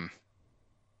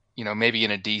 Maybe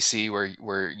in a DC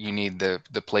where you need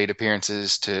the plate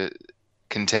appearances to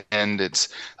contend, it's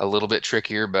a little bit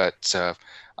trickier, but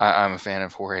I'm a fan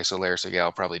of Jorge Soler, so yeah,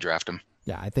 I'll probably draft him.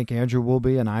 Yeah, I think Andrew will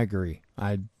be, and I agree.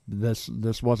 This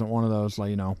wasn't one of those,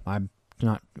 I'm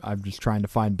just trying to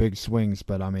find big swings,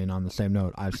 but I mean, on the same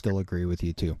note, I still agree with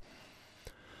you too.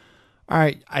 All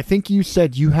right, I think you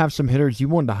said you have some hitters you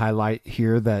wanted to highlight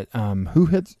here that who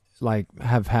hits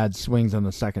have had swings in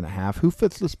the second half. Who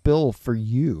fits this bill for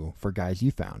you, for guys you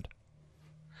found?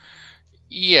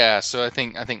 Yeah, so I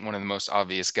think one of the most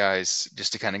obvious guys,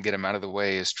 just to kind of get him out of the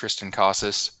way, is Triston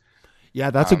Casas. Yeah,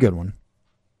 that's a good one.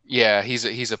 Yeah,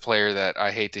 he's a player that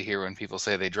I hate to hear when people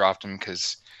say they dropped him,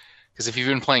 because if you've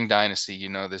been playing Dynasty,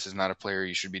 this is not a player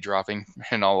you should be dropping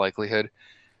in all likelihood.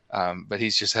 But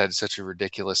he's just had such a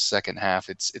ridiculous second half.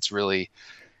 It's really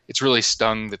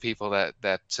stung the people that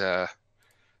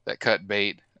cut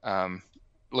bait.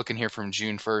 Looking here from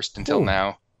June 1st until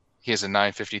now, he has a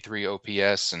 953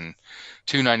 OPS and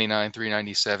 299,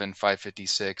 397,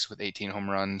 556 with 18 home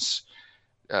runs,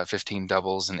 15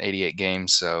 doubles in 88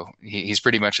 games. So he's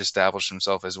pretty much established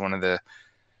himself as one of the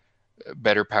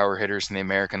better power hitters in the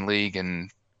American League,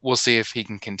 and we'll see if he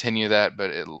can continue that.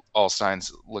 But all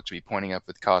signs look to be pointing up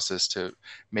with Casas to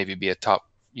maybe be a top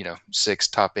 6,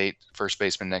 top 8 first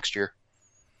baseman next year.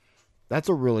 That's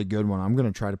a really good one. I'm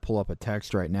going to try to pull up a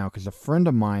text right now because a friend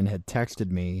of mine had texted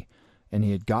me, and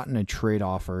he had gotten a trade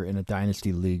offer in a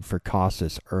Dynasty League for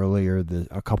Casas earlier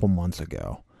a couple months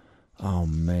ago. Oh,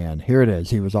 man. Here it is.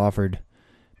 He was offered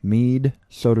Mead,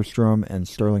 Soderstrom, and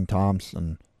Sterling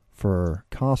Thompson for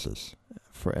Casas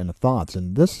and the thoughts.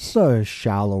 And this is a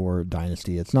shallower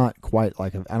Dynasty. It's not quite I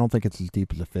don't think it's as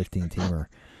deep as a 15-teamer.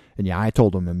 And yeah, I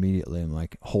told him immediately, I'm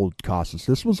like, hold Casas.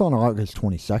 This was on August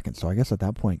 22nd, so I guess at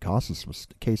that point Casas was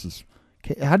Cases.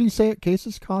 How do you say it?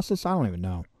 Cases? Casas? I don't even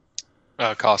know.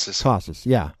 Casas. Casas,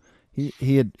 yeah.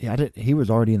 He was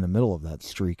already in the middle of that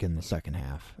streak in the second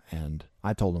half, and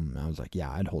I told him, I was like,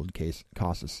 yeah, I'd hold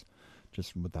Casas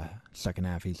just with the second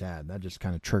half he's had. That just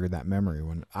kind of triggered that memory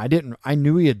when I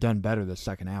knew he had done better the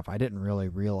second half. I didn't really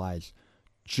realize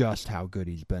just how good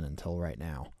he's been until right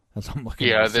now. As I'm looking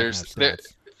at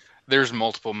there's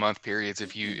multiple month periods.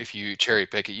 If you cherry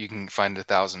pick it, you can find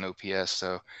 1,000 OPS.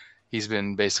 So he's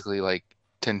been basically like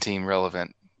 10-team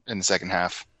relevant in the second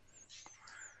half.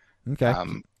 Okay.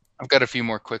 I've got a few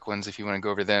more quick ones if you want to go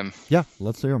over them. Yeah,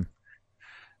 let's hear them.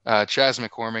 Chas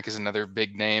McCormick is another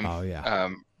big name. Oh, yeah.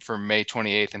 From May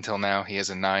 28th until now, he has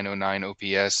a 909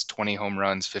 OPS, 20 home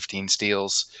runs, 15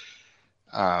 steals.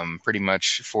 Pretty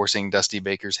much forcing Dusty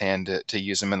Baker's hand to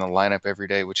use him in the lineup every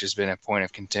day, which has been a point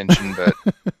of contention.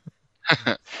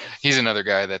 But he's another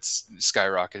guy that's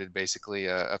skyrocketed basically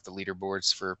up the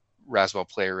leaderboards for Razzball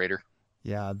Player Rater.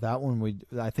 Yeah, that one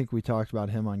I think we talked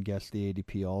about him on Guess the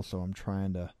ADP also. I'm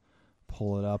trying to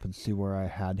pull it up and see where I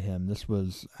had him. This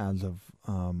was as of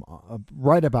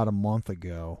right about a month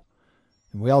ago.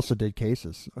 And we also did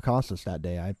Casas that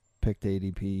day. I picked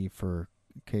ADP for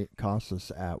Casas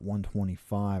at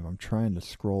 125. I'm trying to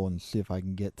scroll and see if I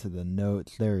can get to the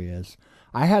notes. There he is.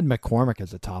 I had McCormick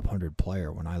as a top 100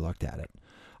 player when I looked at it.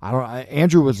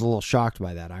 Andrew was a little shocked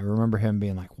by that. I remember him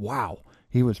being like, wow.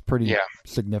 He was pretty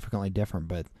significantly different,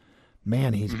 but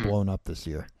man, he's blown up this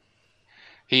year.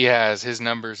 He has. His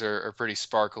numbers are pretty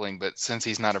sparkling, but since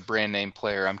he's not a brand name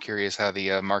player, I'm curious how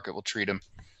the market will treat him.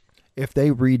 If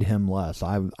they read him less,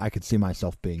 I could see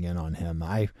myself being in on him.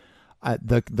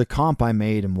 The comp I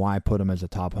made and why I put him as a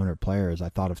top 100 player is I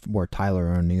thought of where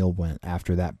Tyler O'Neill went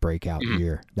after that breakout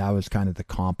year. That was kind of the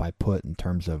comp I put in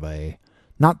terms of a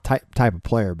not type of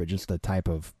player, but just the type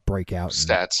of breakout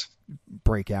stats.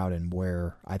 Breakout and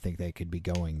where I think they could be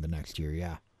going the next year.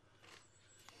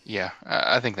 Yeah,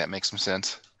 I think that makes some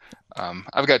sense.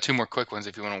 I've got two more quick ones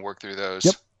if you want to work through those.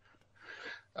 Yep.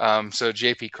 So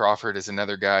JP Crawford is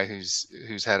another guy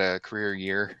who's had a career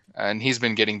year, and he's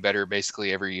been getting better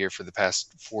basically every year for the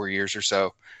past 4 years or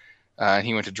so.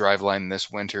 He went to Driveline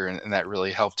this winter, and that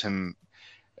really helped him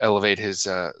elevate his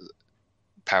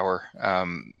power.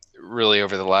 Really,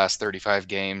 over the last 35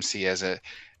 games, he has a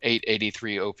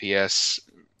 883 OPS,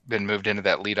 been moved into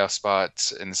that leadoff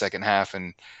spot in the second half,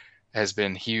 and has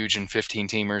been huge in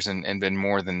 15-teamers and been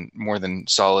more than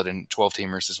solid in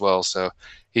 12-teamers as well. So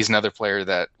he's another player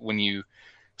that when you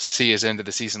see his end of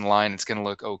the season line, it's going to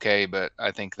look okay, but I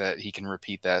think that he can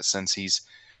repeat that since he's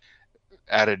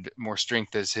added more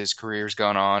strength as his career's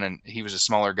gone on, and he was a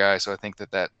smaller guy, so I think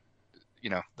that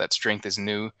strength is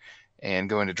new. And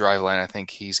going to Driveline, I think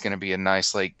he's going to be a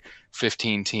nice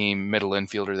 15-team middle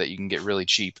infielder that you can get really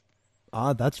cheap.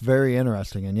 That's very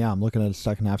interesting. And yeah, I'm looking at his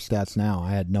second half stats now. I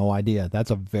had no idea.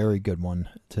 That's a very good one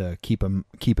to keep in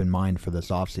mind for this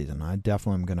offseason. I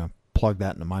definitely am going to plug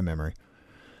that into my memory.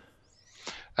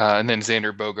 And then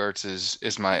Xander Bogaerts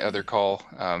is my other call.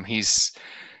 He's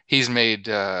made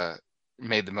the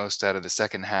most out of the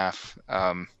second half.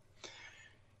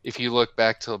 If you look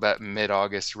back till about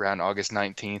mid-August, around August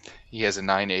 19th, he has a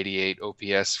 988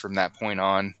 OPS from that point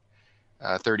on.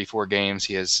 34 games,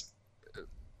 he has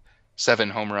 7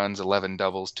 home runs, 11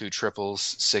 doubles, 2 triples,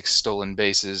 6 stolen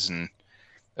bases, and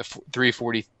a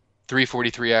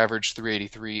 343 average,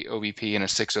 383 OBP, and a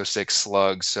 606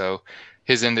 slug. So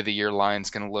his end of the year line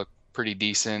is going to look pretty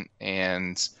decent,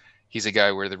 and he's a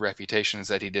guy where the reputation is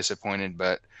that he disappointed,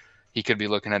 but he could be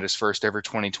looking at his first ever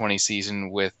 2020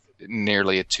 season with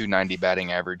nearly a 290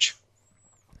 batting average.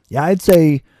 Yeah, I'd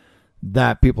say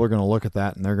that people are going to look at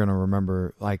that and they're going to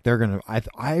remember,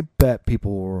 I bet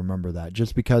people will remember that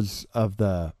just because of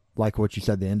the, like what you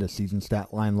said, the end of season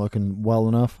stat line looking well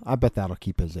enough. I bet that'll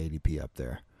keep his ADP up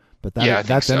there. But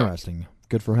that's so interesting.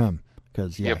 Good for him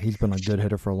because, he's been a good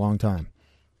hitter for a long time.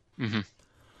 Mm-hmm.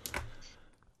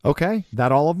 Okay,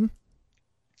 that all of them?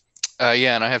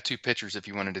 And I have 2 pitchers if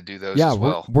you wanted to do those as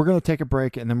well. We're going to take a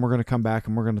break, and then we're going to come back,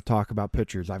 and we're going to talk about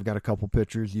pitchers. I've got a couple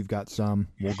pitchers. You've got some.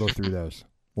 We'll go through those.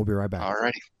 We'll be right back. All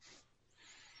righty.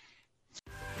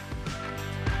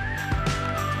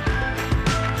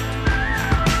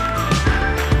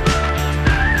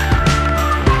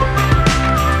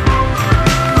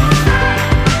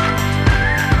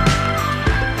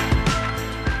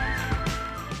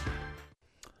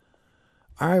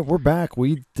 All right, we're back.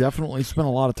 We definitely spent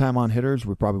a lot of time on hitters.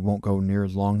 We probably won't go near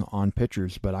as long on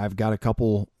pitchers, but I've got a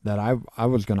couple that I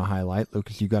was going to highlight.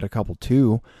 Lucas, you got a couple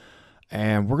too.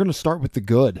 And we're going to start with the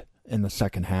good. in the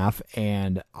second half,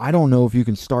 and I don't know if you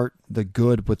can start the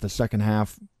good with the second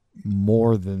half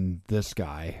more than this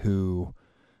guy, who,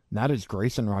 that is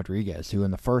Grayson Rodriguez, who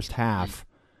in the first half,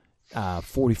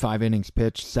 45 innings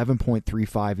pitched,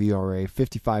 7.35 ERA,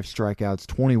 55 strikeouts,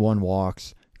 21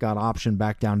 walks, got optioned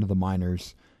back down to the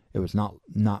minors. It was not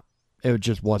it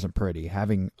just wasn't pretty.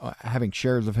 Having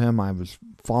shares of him, I was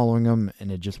following him,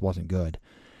 and it just wasn't good.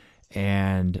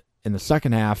 And in the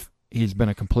second half, he's been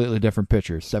a completely different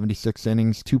pitcher. 76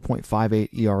 innings,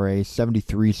 2.58 ERA,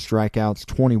 73 strikeouts,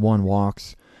 21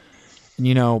 walks.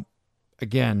 And,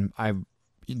 again,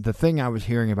 the thing I was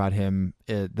hearing about him,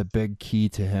 the big key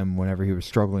to him whenever he was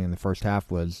struggling in the first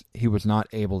half was he was not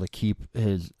able to keep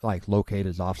locate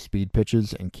his off-speed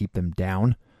pitches and keep them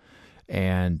down.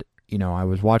 And, I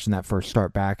was watching that first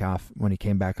start back off when he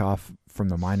came back off from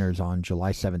the minors on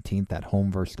July 17th at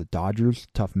home versus the Dodgers.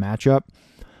 Tough matchup.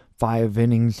 5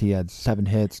 innings, he had 7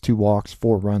 hits, 2 walks,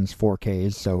 4 runs, 4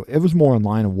 Ks. So it was more in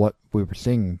line of what we were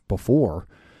seeing before.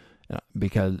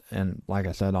 Because, and like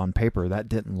I said, on paper, that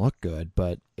didn't look good,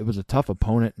 but it was a tough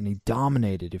opponent, and he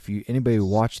dominated. Anybody who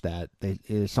watched that,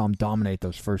 they saw him dominate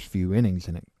those first few innings,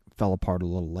 and it fell apart a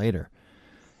little later.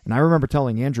 And I remember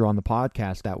telling Andrew on the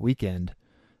podcast that weekend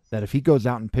that if he goes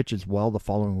out and pitches well the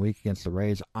following week against the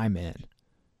Rays, I'm in.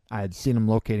 I had seen him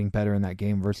locating better in that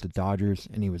game versus the Dodgers,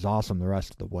 and he was awesome the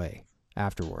rest of the way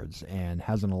afterwards, and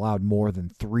hasn't allowed more than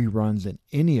 3 runs in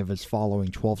any of his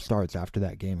following 12 starts after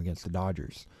that game against the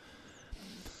Dodgers.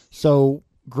 So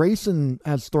Grayson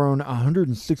has thrown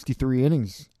 163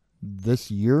 innings this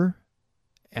year,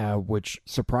 which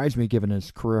surprised me given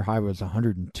his career high was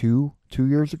 102 2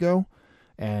 years ago.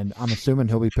 And I'm assuming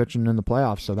he'll be pitching in the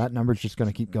playoffs, so that number's just going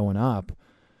to keep going up.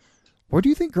 Where do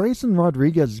you think Grayson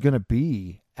Rodriguez is going to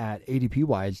be at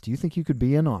ADP-wise? Do you think you could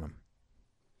be in on him?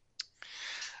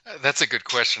 That's a good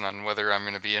question on whether I'm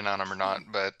going to be in on him or not.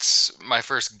 But my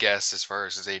first guess as far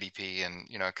as his ADP, and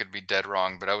it could be dead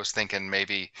wrong, but I was thinking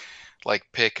maybe like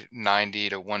pick 90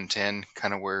 to 110,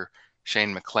 kind of where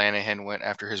Shane McClanahan went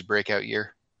after his breakout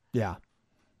year. Yeah,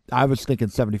 I was thinking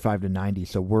 75 to 90,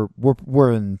 so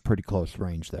we're in pretty close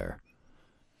range there.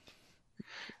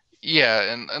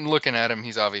 Yeah, and looking at him,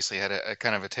 he's obviously had a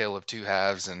kind of a tale of two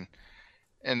halves, and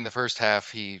in the first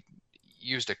half he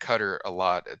used a cutter a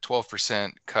lot, a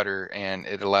 12% cutter, and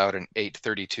it allowed an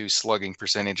 832 slugging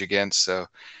percentage against. So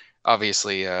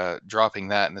obviously dropping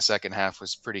that in the second half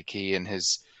was pretty key in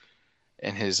his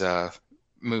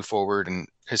move forward. And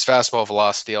his fastball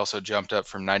velocity also jumped up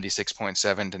from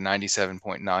 96.7 to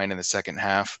 97.9 in the second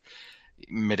half,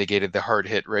 mitigated the hard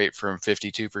hit rate from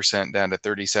 52% down to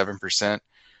 37%.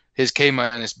 His K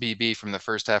minus BB from the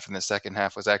first half and the second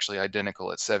half was actually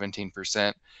identical at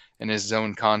 17%. And his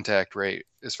zone contact rate,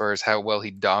 as far as how well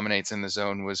he dominates in the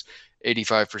zone, was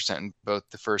 85% in both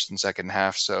the first and second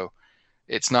half. So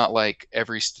it's not like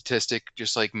every statistic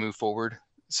just like move forward.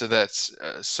 So that's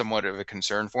somewhat of a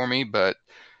concern for me. But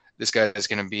this guy is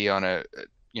going to be on an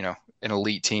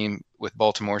elite team with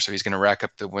Baltimore. So he's going to rack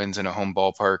up the wins in a home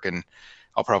ballpark. And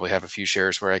I'll probably have a few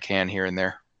shares where I can here and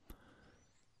there.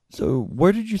 So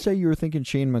where did you say you were thinking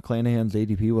Shane McClanahan's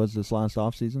ADP was this last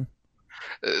offseason?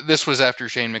 This was after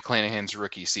Shane McClanahan's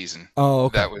rookie season. Oh,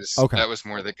 okay. That was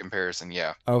more the comparison,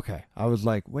 yeah. Okay. I was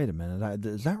like, wait a minute.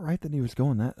 Is that right that he was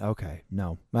going that? Okay.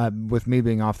 No. With me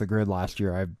being off the grid last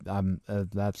year, I'm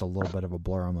that's a little bit of a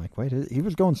blur. I'm like, wait, he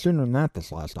was going sooner than that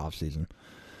this last offseason.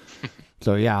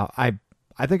 So, yeah,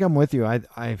 I think I'm with you.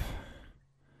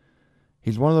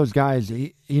 He's one of those guys,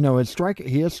 he has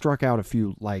struck out a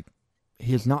few, like,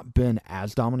 he has not been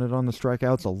as dominant on the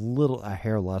strikeouts, a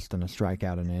hair less than a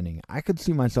strikeout an inning. I could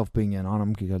see myself being in on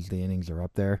him because the innings are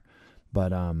up there.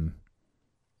 But,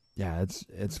 yeah,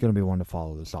 it's going to be one to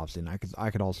follow this offseason. I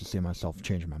could also see myself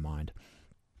changing my mind.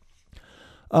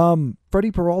 Freddie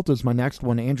Peralta is my next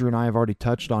one. Andrew and I have already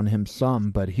touched on him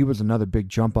some, but he was another big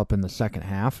jump up in the second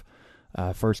half.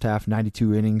 First half,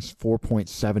 92 innings,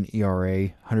 4.7 ERA,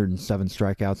 107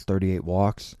 strikeouts, 38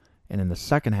 walks. And in the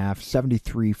second half,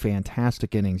 73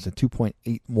 fantastic innings, a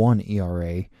 2.81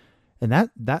 ERA. And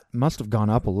that must have gone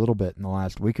up a little bit in the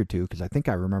last week or two, because I think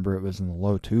I remember it was in the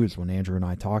low twos when Andrew and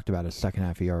I talked about his second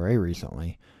half ERA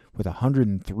recently, with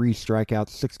 103 strikeouts,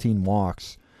 16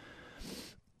 walks.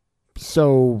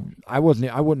 So I wouldn't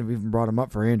have even brought him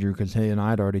up for Andrew because he and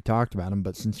I had already talked about him.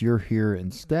 But since you're here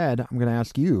instead, I'm going to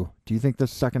ask you, do you think this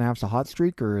second half's a hot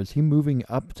streak, or is he moving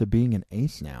up to being an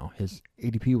ace now? His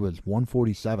ADP was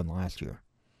 147 last year.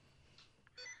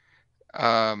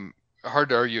 Hard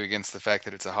to argue against the fact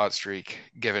that it's a hot streak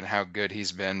given how good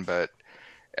he's been. But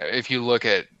if you look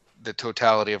at the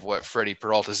totality of what Freddie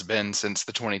Peralta's been since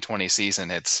the 2020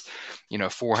 season. It's,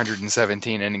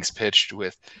 417 innings pitched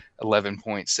with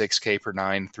 11.6 K per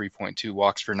nine, 3.2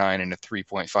 walks per nine, and a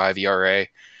 3.5 ERA.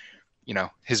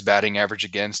 His batting average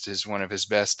against is one of his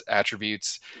best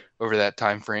attributes over that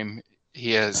time frame.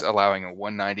 He is allowing a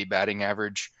 190 batting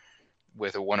average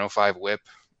with a 105 whip,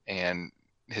 and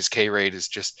his K rate is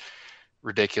just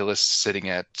ridiculous, sitting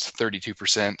at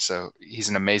 32%. So he's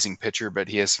an amazing pitcher, but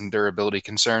he has some durability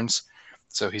concerns.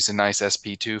 So he's a nice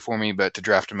SP2 for me, but to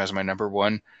draft him as my number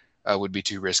one would be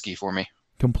too risky for me.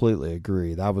 Completely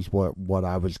agree. That was what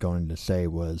I was going to say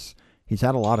was he's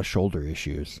had a lot of shoulder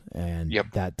issues, and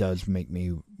that does make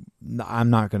me – I'm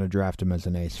not going to draft him as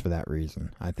an ace for that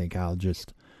reason. I think I'll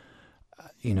just –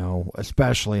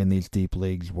 especially in these deep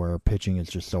leagues where pitching is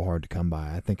just so hard to come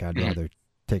by, I think I'd rather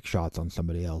take shots on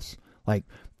somebody else. Like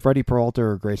Freddie Peralta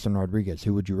or Grayson Rodriguez,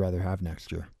 who would you rather have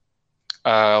next year?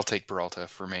 I'll take Peralta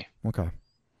for me. Okay.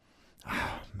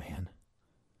 Oh, man.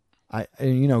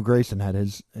 Grayson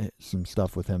had some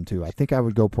stuff with him too. I think I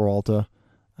would go Peralta,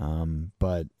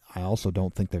 but I also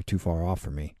don't think they're too far off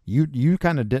for me. You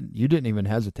kind of didn't even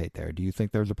hesitate there. Do you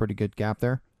think there's a pretty good gap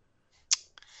there?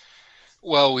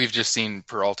 Well, we've just seen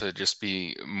Peralta just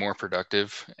be more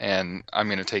productive, and I'm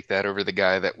going to take that over the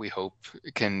guy that we hope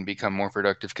can become more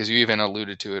productive, because you even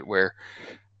alluded to it where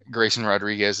Grayson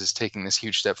Rodriguez is taking this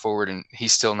huge step forward, and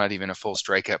he's still not even a full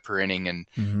strikeout per inning, and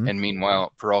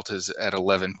meanwhile, Peralta's at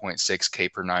 11.6 K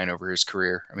per nine over his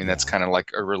career. I mean, that's kind of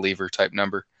like a reliever type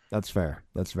number. That's fair.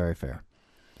 That's very fair.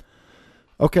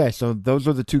 Okay, so those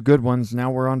are the two good ones.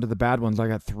 Now we're on to the bad ones. I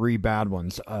got three bad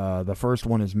ones. The first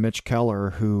one is Mitch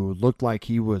Keller, who looked like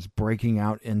he was breaking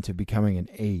out into becoming an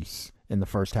ace in the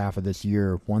first half of this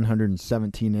year.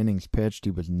 117 innings pitched. He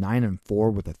was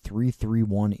 9-4 with a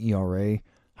 3.31 ERA,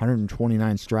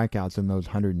 129 strikeouts in those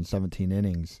 117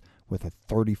 innings with a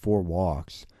 34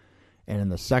 walks. And in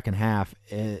the second half,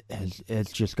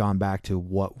 it's just gone back to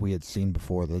what we had seen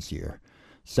before this year.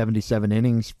 77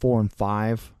 innings,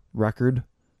 4-5 record.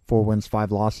 4 wins,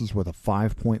 5 losses with a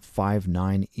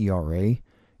 5.59 ERA,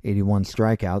 81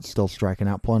 strikeouts, still striking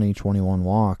out plenty, 21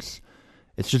 walks.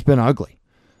 It's just been ugly.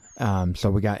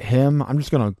 So we got him. I'm just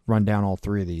going to run down all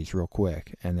three of these real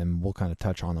quick, and then we'll kind of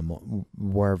touch on them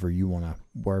wherever you want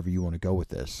to go with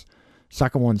this.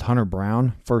 Second one's Hunter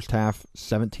Brown. First half,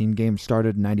 17 games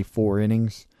started, 94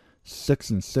 innings,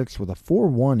 6-6 with a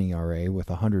 4.1 ERA with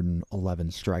 111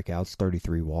 strikeouts,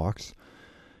 33 walks.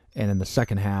 And in the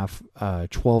second half,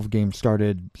 12 games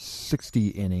started, 60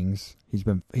 innings. He's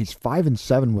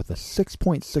 5-7 with a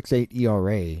 6.68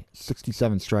 ERA,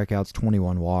 67 strikeouts,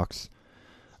 21 walks.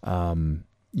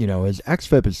 His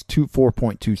xFIP is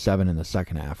 4.27 in the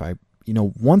second half.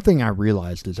 One thing I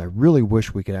realized is I really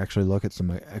wish we could actually look at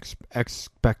some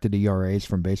expected ERAs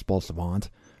from Baseball Savant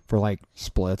for like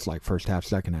splits, like first half,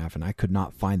 second half, and I could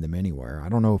not find them anywhere. I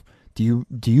don't know. Do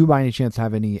you by any chance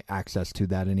have any access to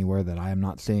that anywhere that I am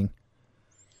not seeing?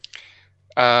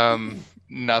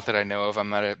 Not that I know of. I'm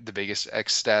not the biggest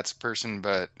X stats person,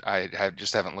 but I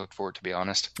just haven't looked for it, to be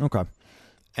honest. Okay.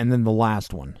 And then the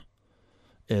last one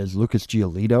is Lucas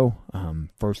Giolito.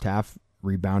 First half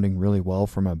rebounding really well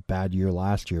from a bad year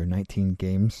last year. 19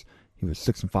 games. He was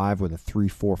 6-5 with a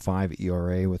 3.45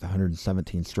 ERA with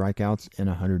 117 strikeouts in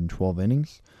 112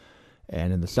 innings.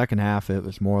 And in the second half, it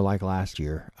was more like last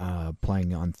year,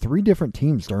 playing on 3 different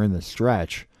teams during the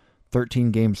stretch.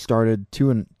 13 games started,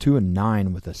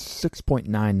 2-9 with a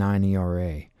 6.99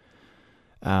 ERA.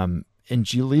 In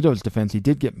Giolito's defense, he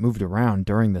did get moved around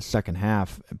during the second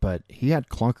half, but he had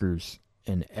clunkers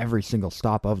in every single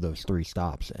stop of those 3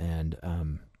 stops, and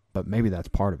but maybe that's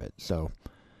part of it. So,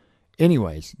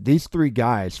 anyways, these 3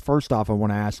 guys. First off, I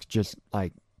want to ask just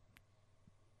like,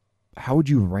 how would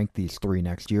you rank these 3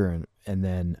 next year? And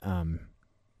then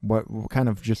what kind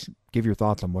of just give your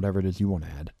thoughts on whatever it is you want to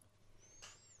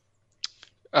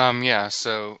add.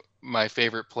 So my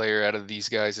favorite player out of these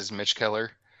guys is Mitch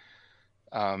Keller.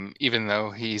 Even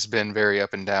though he's been very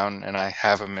up and down, and I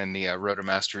have him in the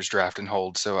Rotomasters draft and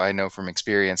hold, so I know from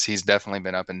experience he's definitely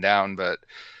been up and down, but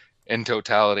in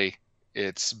totality,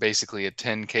 it's basically a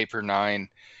 10 K per 9,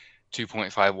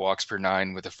 2.5 walks per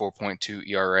 9 with a 4.2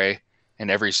 ERA. And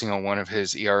every single one of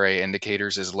his ERA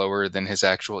indicators is lower than his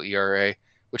actual ERA,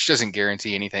 which doesn't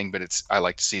guarantee anything, but I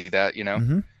like to see that,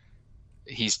 Mm-hmm.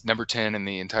 He's number 10 in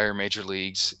the entire major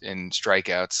leagues in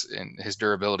strikeouts, and his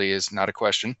durability is not a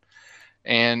question.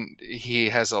 And he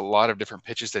has a lot of different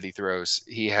pitches that he throws.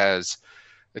 He has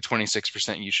a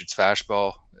 26% usage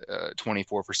fastball,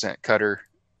 24% cutter,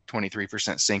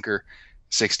 23% sinker,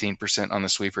 16% on the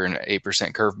sweeper, and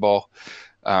 8% curveball.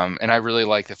 And I really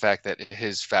like the fact that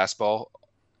his fastball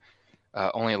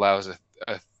only allows a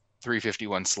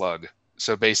 351 slug.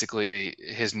 So basically,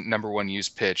 his number one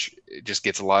used pitch just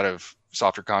gets a lot of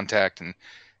softer contact, and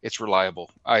it's reliable.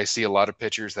 I see a lot of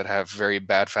pitchers that have very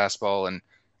bad fastball, and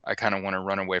I kind of want to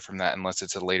run away from that unless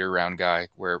it's a later round guy,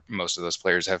 where most of those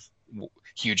players have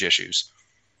huge issues.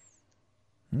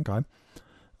 Okay.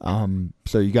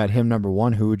 So you got him number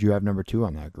one. Who would you have number two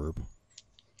on that group?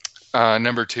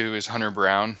 Number two is Hunter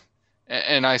Brown.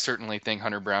 And I certainly think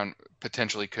Hunter Brown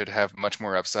potentially could have much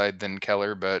more upside than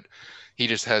Keller, but he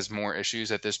just has more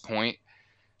issues at this point.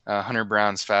 Hunter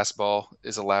Brown's fastball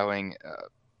is allowing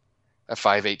a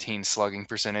 518 slugging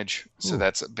percentage. So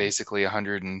that's basically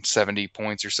 170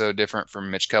 points or so different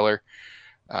from Mitch Keller.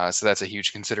 So that's a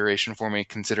huge consideration for me,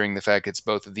 considering the fact it's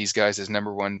both of these guys'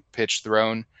 number one pitch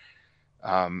thrown.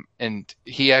 And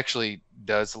he actually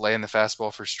does land the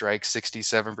fastball for strikes,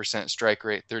 67% strike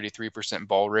rate, 33%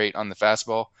 ball rate on the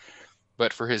fastball.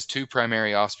 But for his two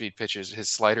primary off-speed pitches, his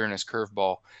slider and his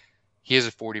curveball, he has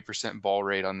a 40% ball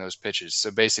rate on those pitches. So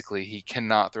basically, he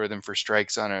cannot throw them for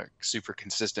strikes on a super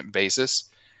consistent basis.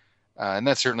 And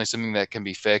that's certainly something that can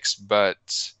be fixed,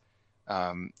 but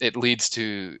it leads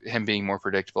to him being more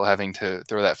predictable, having to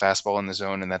throw that fastball in the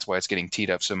zone, and that's why it's getting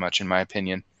teed up so much, in my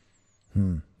opinion.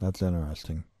 That's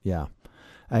interesting. Yeah.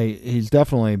 He's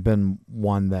definitely been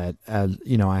one that, as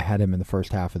you know, I had him in the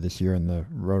first half of this year in the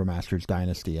Rotomasters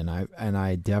Dynasty, and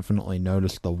I definitely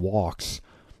noticed the walks.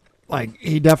 Like,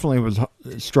 he definitely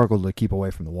struggled to keep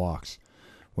away from the walks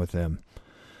with him.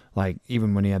 Like,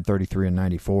 even when he had 33 and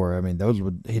 94, I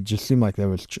mean, it just seemed like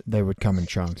they would come in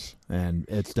chunks, and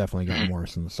it's definitely gotten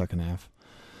worse in the second half.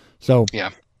 So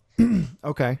yeah.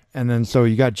 Okay, and then so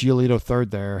you got Giolito third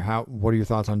there. What are your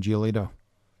thoughts on Giolito?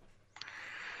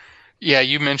 Yeah,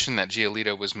 you mentioned that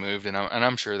Giolito was moved, and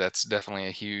I'm sure that's definitely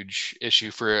a huge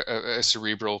issue for a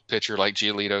cerebral pitcher like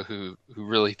Giolito, who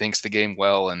really thinks the game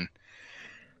well, and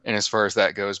as far as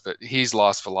that goes, but he's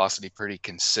lost velocity pretty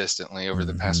consistently over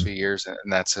the past few years, and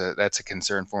that's a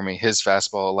concern for me. His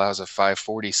fastball allows a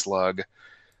 540 slug,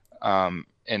 and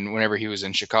whenever he was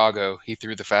in Chicago, he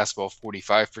threw the fastball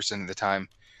 45% of the time.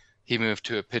 He moved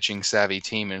to a pitching savvy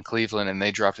team in Cleveland, and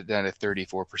they dropped it down to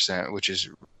 34%, which is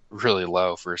really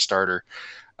low for a starter.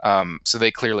 So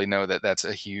they clearly know that that's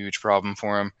a huge problem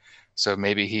for him. So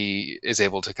maybe he is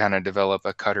able to kind of develop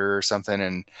a cutter or something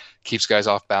and keeps guys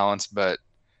off balance, but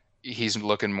he's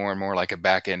looking more and more like a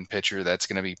back end pitcher that's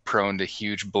going to be prone to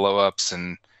huge blowups.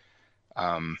 And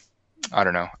I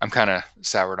don't know. I'm kind of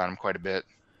soured on him quite a bit.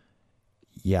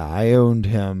 Yeah, I owned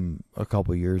him a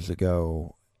couple years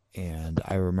ago. And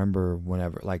I remember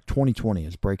whenever, like 2020,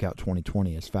 his breakout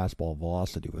 2020, his fastball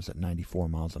velocity was at 94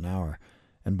 miles an hour.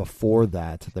 And before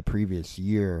that, the previous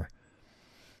year,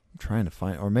 I'm trying to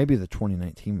find, or maybe the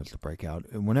 2019 was the breakout.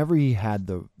 And whenever he had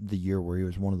the year where he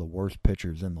was one of the worst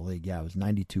pitchers in the league, it was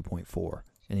 92.4.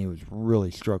 And he was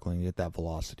really struggling to get that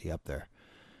velocity up there.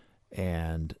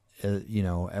 And,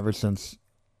 ever since,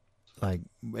 like,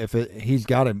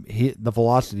 the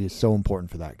velocity is so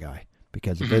important for that guy.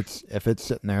 Because if it's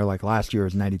sitting there, like last year it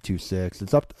was 92.6,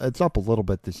 it's up a little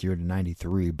bit this year to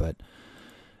 93, but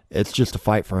it's just a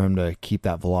fight for him to keep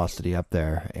that velocity up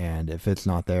there. And if it's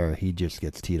not there, he just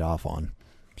gets teed off on.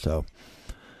 So,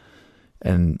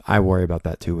 and I worry about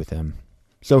that too with him.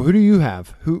 So who do you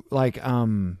have? Do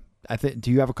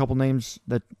you have a couple names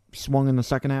that swung in the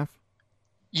second half?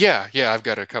 Yeah, I've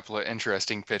got a couple of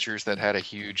interesting pitchers that had a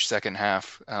huge second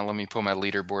half. Let me pull my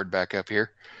leaderboard back up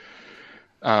here.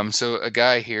 So a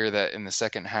guy here that in the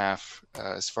second half,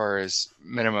 as far as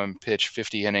minimum pitch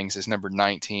 50 innings, is number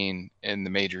 19 in the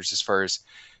majors as far as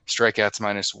strikeouts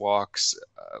minus walks,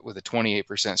 with a 28%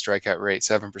 strikeout rate,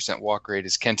 7% walk rate,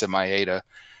 is Kenta Maeda.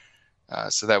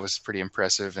 So that was pretty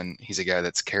impressive, and he's a guy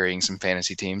that's carrying some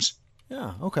fantasy teams.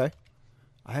 Yeah, okay.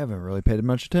 I haven't really paid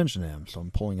much attention to him, so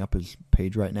I'm pulling up his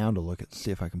page right now to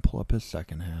see if I can pull up his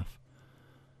second half.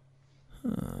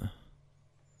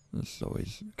 This is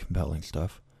always compelling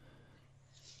stuff.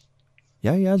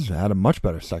 Yeah, he has had a much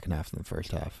better second half than the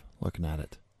first half, looking at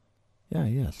it. Yeah,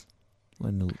 he has.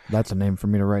 That's a name for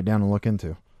me to write down and look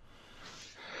into.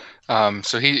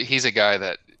 So he's a guy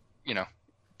that,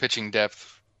 pitching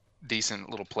depth, decent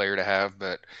little player to have.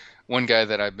 But one guy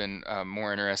that I've been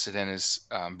more interested in is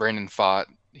Brandon Pfaadt.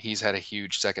 He's had a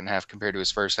huge second half compared to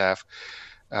his first half.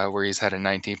 Where he's had a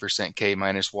 19% K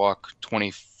minus walk,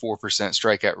 24%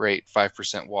 strikeout rate,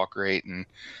 5% walk rate. And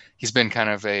he's been kind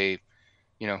of a,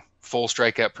 full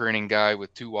strikeout per inning guy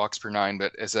with 2 walks per 9,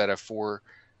 but is at a 4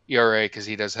 ERA because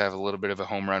he does have a little bit of a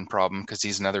home run problem because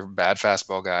he's another bad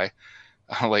fastball guy,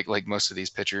 like most of these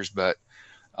pitchers. But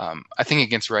I think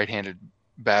against right-handed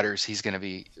batters, he's going to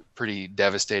be pretty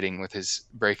devastating with his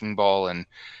breaking ball. And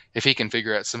if he can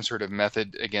figure out some sort of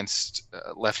method against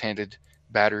left-handed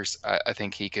batters, I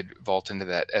think he could vault into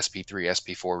that SP3,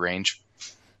 SP4 range.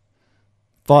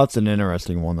 Thought's an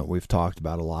interesting one that we've talked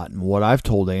about a lot. And what I've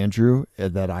told Andrew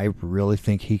that I really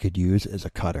think he could use is a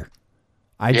cutter.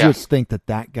 I just think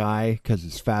that guy, because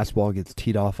his fastball gets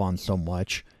teed off on so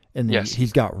much, and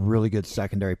he's got really good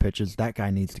secondary pitches, that guy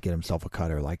needs to get himself a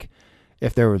cutter. Like,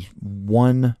 if there was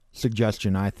one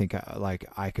suggestion I think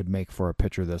I could make for a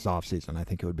pitcher this offseason, I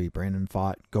think it would be Brandon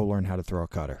Pfaadt, go learn how to throw a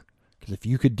cutter. Because if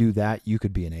you could do that, you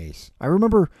could be an ace. I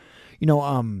remember,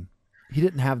 he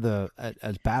didn't have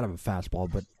as bad of a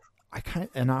fastball, but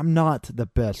and I'm not the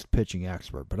best pitching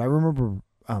expert, but I remember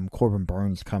Corbin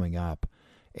Burnes coming up,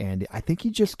 and I think he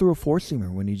just threw a four-seamer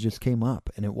when he just came up,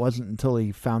 and it wasn't until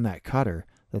he found that cutter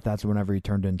that's whenever he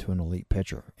turned into an elite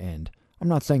pitcher. And I'm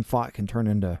not saying Pfaadt can turn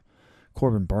into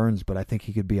Corbin Burnes, but I think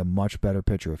he could be a much better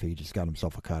pitcher if he just got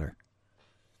himself a cutter.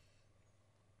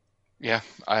 Yeah,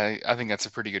 I think that's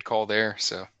a pretty good call there.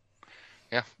 So,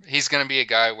 yeah, he's going to be a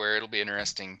guy where it'll be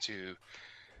interesting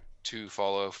to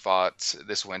follow Pfaadt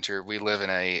this winter. We live in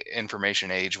a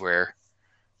information age where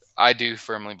I do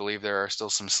firmly believe there are still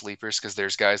some sleepers, because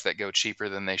there's guys that go cheaper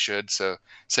than they should. So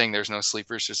saying there's no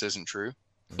sleepers just isn't true.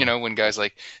 When guys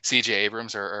like C.J.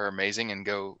 Abrams are amazing and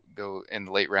go in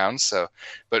the late rounds. So,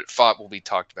 but Pfaadt will be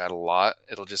talked about a lot.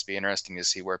 It'll just be interesting to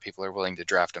see where people are willing to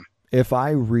draft him. If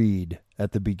I read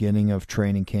at the beginning of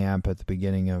training camp, at the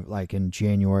beginning of like in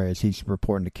January as he's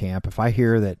reporting to camp, if I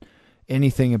hear that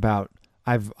anything about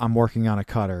I'm working on a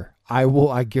cutter,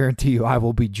 I guarantee you I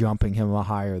will be jumping him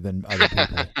higher than other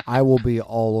people. I will be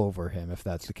all over him if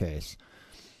that's the case.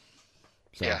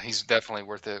 So. Yeah, he's definitely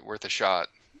worth a shot.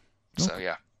 Okay. So,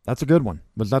 yeah. That's a good one.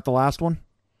 Was that the last one?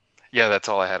 Yeah, that's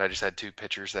all I had. I just had two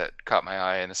pitchers that caught my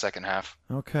eye in the second half.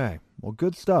 Okay. Well,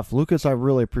 good stuff. Lucas, I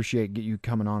really appreciate you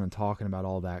coming on and talking about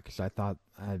all that, because I thought,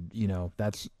 I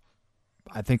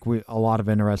think a lot of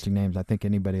interesting names. I think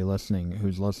anybody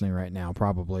who's listening right now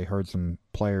probably heard some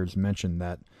players mention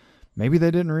that maybe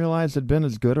they didn't realize had been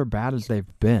as good or bad as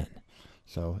they've been.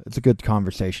 So it's a good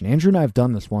conversation. Andrew and I have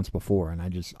done this once before, and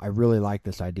I really like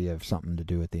this idea of something to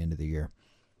do at the end of the year.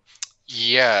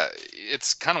 Yeah,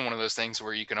 it's kind of one of those things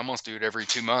where you can almost do it every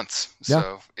 2 months.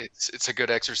 So it's a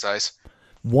good exercise.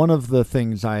 One of the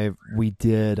things we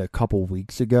did a couple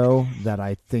weeks ago that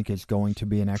I think is going to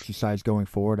be an exercise going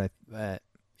forward, it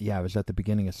was at the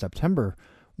beginning of September,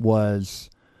 was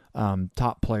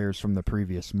top players from the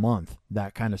previous month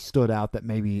that kind of stood out, that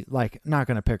maybe, like, not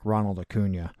going to pick Ronald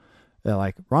Acuna.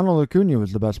 Like, Ronald Acuna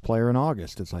was the best player in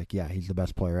August. It's like, yeah, he's the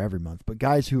best player every month. But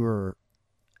guys who are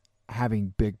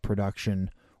having big production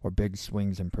or big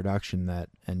swings in production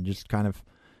and just kind of,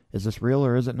 is this real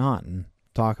or is it not? And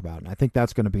talk about it. And I think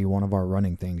that's going to be one of our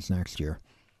running things next year.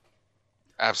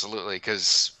 Absolutely,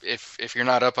 because if you're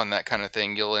not up on that kind of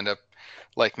thing, you'll end up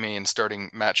like me and starting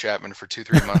Matt Chapman for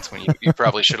 2-3 months when you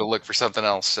probably should have looked for something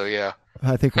else. So, yeah.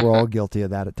 I think we're all guilty of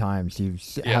that at times.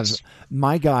 Yes.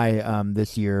 My guy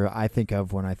this year, I think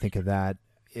of when I think of that,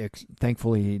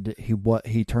 thankfully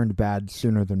he turned bad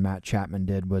sooner than Matt Chapman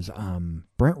did, was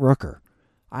Brent Rooker.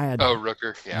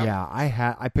 Rooker, yeah.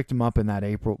 Yeah, I picked him up in that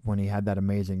April when he had that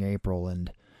amazing April,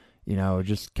 and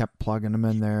just kept plugging him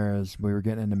in there as we were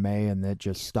getting into May, and it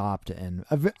just stopped. And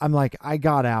I'm like, I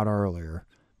got out earlier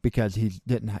because he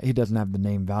doesn't have the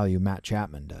name value Matt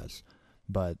Chapman does.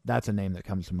 But that's a name that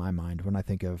comes to my mind when I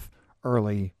think of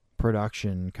early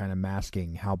production kind of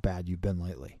masking how bad you've been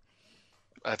lately.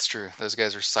 That's true. Those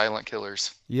guys are silent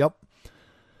killers. Yep.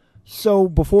 So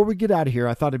before we get out of here,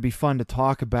 I thought it'd be fun to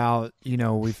talk about,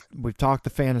 we've talked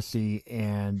the fantasy,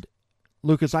 and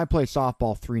Lucas, I play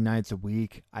softball 3 nights a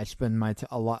week. I spend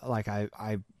a lot, like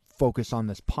I focus on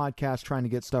this podcast, trying to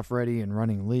get stuff ready and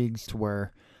running leagues, to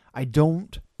where I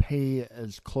don't pay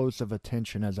as close of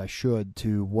attention as I should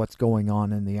to what's going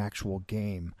on in the actual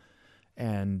game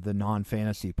and the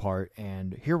non-fantasy part.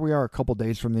 And here we are a couple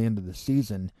days from the end of the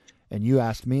season, and you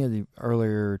asked me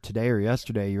earlier today or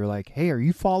yesterday, you were like, hey, are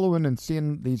you following and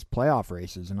seeing these playoff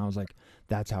races? And I was like,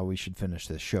 that's how we should finish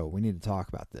this show. We need to talk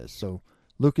about this. So,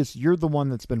 Lucas, you're the one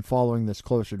that's been following this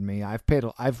closer to me.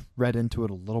 I've read into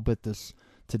it a little bit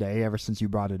today ever since you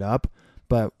brought it up.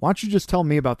 But why don't you just tell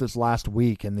me about this last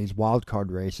week and these wild card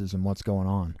races and what's going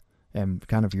on and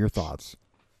kind of your thoughts.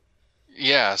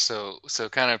 Yeah, so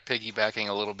kind of piggybacking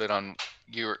a little bit on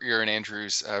your and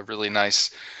Andrew's really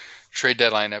nice trade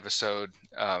deadline episode.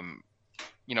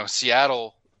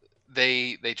 Seattle,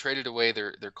 they traded away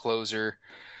their closer,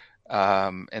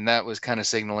 and that was kind of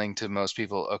signaling to most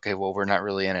people, okay, well, we're not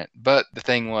really in it. But the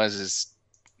thing is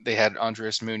they had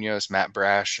Andres Munoz, Matt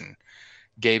Brash, and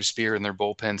Gabe Spear in their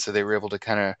bullpen, so they were able to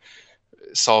kind of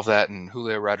solve that. And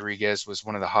Julio Rodriguez was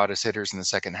one of the hottest hitters in the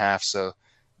second half, so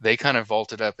they kind of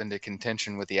vaulted up into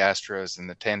contention with the Astros and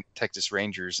the Texas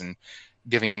Rangers and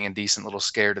giving a decent little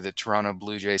scare to the Toronto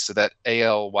Blue Jays. So that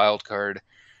AL wild card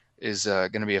is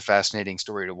going to be a fascinating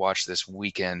story to watch this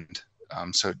weekend.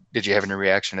 So did you have any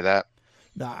reaction to that?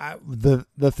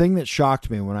 The thing that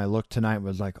shocked me when I looked tonight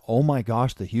was like, oh my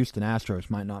gosh, the Houston Astros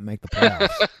might not make the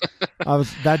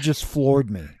playoffs. That just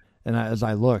floored me. And as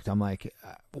I looked, I'm like,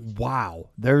 wow,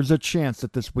 there's a chance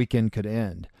that this weekend could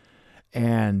end.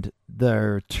 And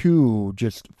there are two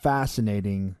just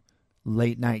fascinating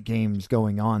late night games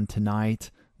going on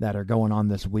tonight that are going on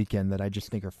this weekend that I just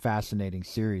think are fascinating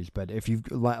series. But if you've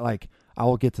like, I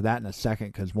will get to that in a second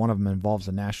because one of them involves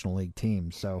a National League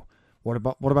team. So what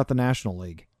about the National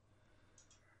League?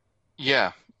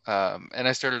 Yeah. And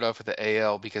I started off with the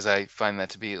AL because I find that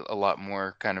to be a lot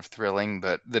more kind of thrilling,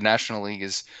 but the National League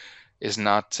is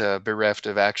not bereft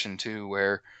of action too,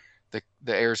 where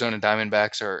the Arizona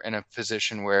Diamondbacks are in a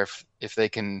position where if they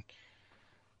can,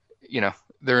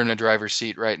 they're in a driver's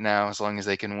seat right now as long as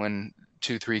they can win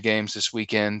 2-3 games this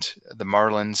weekend. The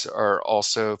Marlins are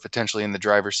also potentially in the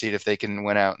driver's seat if they can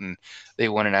win out, and they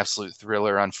won an absolute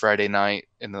thriller on Friday night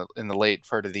in the late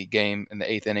part of the game. In the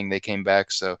 8th inning, they came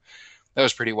back, so that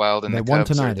was pretty wild. And they won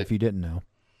tonight, if you didn't know.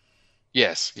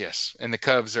 Yes. And the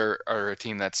Cubs are a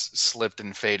team that's slipped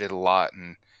and faded a lot,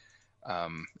 and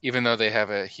even though they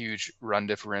have a huge run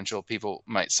differential, people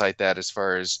might cite that as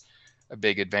far as a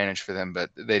big advantage for them, but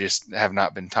they just have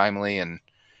not been timely and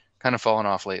kind of fallen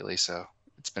off lately, so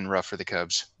it's been rough for the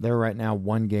Cubs. They're right now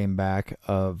 1 game back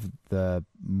of the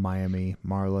Miami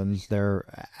Marlins.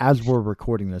 As we're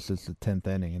recording this, it's the 10th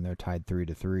inning, and they're tied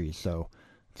 3-3, so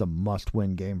it's a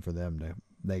must-win game for them.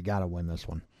 They got to win this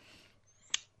one.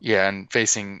 Yeah, and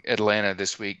facing Atlanta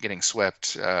this week, getting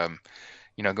swept,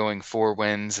 going 4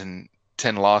 wins and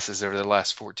 10 losses over the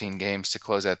last 14 games to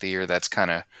close out the year, that's kind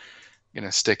of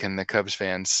stick in the Cubs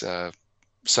fans'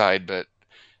 side. But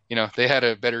they had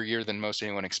a better year than most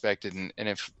anyone expected, and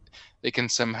if they can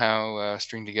somehow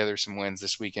string together some wins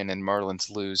this weekend and Marlins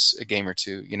lose a game or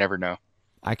two, you never know.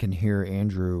 I can hear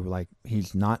Andrew, like,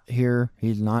 he's not here,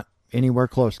 he's not anywhere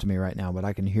close to me right now, but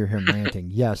I can hear him ranting.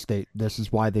 Yes, this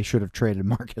is why they should have traded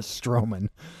Marcus Stroman.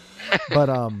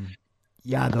 But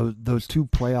yeah, those 2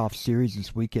 playoff series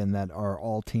this weekend that are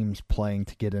all teams playing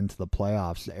to get into the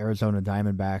playoffs. The Arizona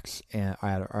Diamondbacks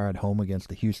are at home against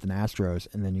the Houston Astros,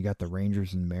 and then you got the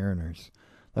Rangers and Mariners.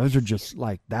 Those are just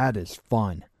like, that is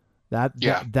fun.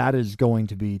 That is going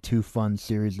to be 2 fun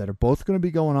series that are both going to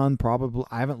be going on probably.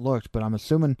 I haven't looked, but I'm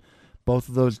assuming both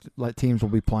of those teams will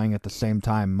be playing at the same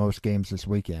time most games this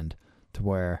weekend, to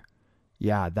where,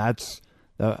 yeah, that's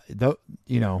the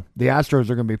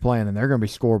Astros are going to be playing, and they're going to be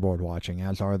scoreboard watching,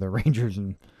 as are the Rangers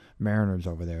and Mariners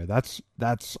over there. That's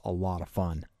a lot of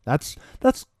fun. That's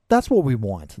what we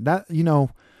want.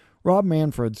 Rob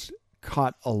Manfred's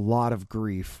caught a lot of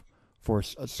grief for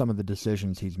some of the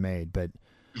decisions he's made, but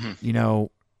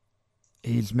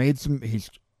he's made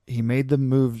he made the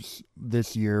moves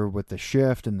this year with the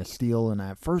shift and the steal, and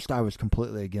at first I was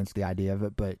completely against the idea of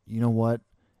it, but you know what?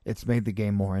 It's made the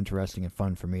game more interesting and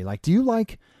fun for me. Like, do you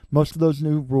like most of those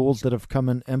new rules that have come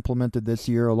and implemented this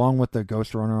year, along with the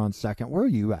ghost runner on second? Where are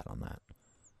you at on that?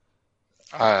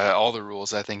 All the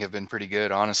rules, I think, have been pretty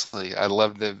good, honestly. I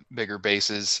love the bigger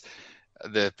bases,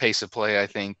 the pace of play. I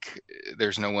think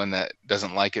there's no one that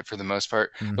doesn't like it for the most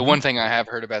part. Mm-hmm. The one thing I have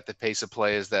heard about the pace of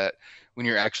play is that when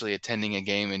you're actually attending a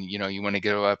game and, you want to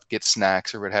go up, get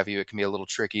snacks or what have you, it can be a little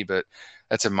tricky, but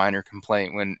that's a minor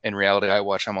complaint when in reality I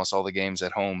watch almost all the games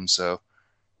at home. So,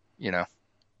 yeah,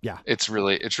 it's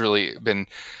really been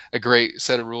a great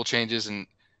set of rule changes. And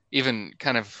even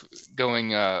kind of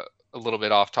going a little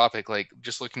bit off topic, like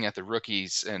just looking at the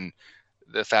rookies and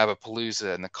the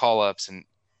Fabapalooza and the call-ups, and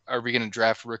are we going to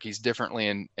draft rookies differently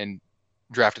and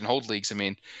draft and hold leagues? I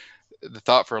mean, the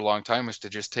thought for a long time was to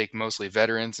just take mostly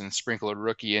veterans and sprinkle a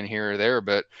rookie in here or there,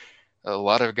 but a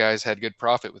lot of guys had good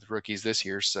profit with rookies this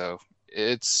year, so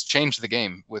it's changed the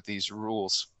game with these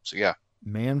rules. So yeah,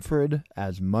 Manfred,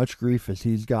 as much grief as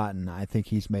he's gotten, I think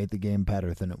he's made the game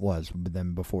better than it was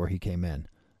than before he came in,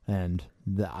 and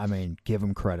give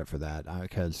him credit for that,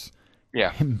 because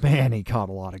man, he caught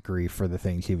a lot of grief for the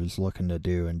things he was looking to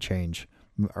do and change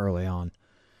early on.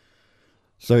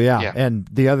 So yeah. And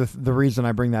the reason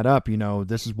I bring that up,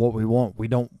 this is what we want. We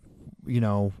don't,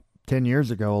 10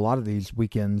 years ago, a lot of these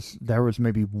weekends, there was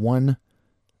maybe one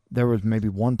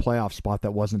playoff spot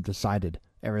that wasn't decided.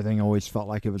 Everything always felt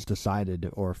like it was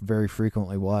decided, or very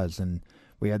frequently was. And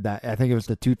we had that, I think it was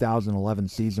the 2011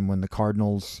 season when the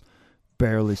Cardinals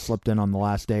barely slipped in on the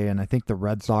last day, and I think the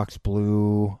Red Sox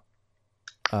fell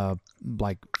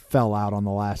out on the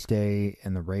last day,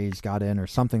 and the Rays got in or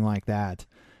something like that.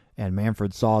 And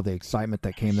Manfred saw the excitement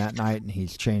that came that night, and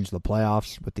he's changed the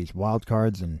playoffs with these wild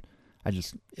cards, and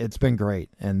it's been great.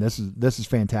 And this is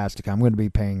fantastic. I'm going to be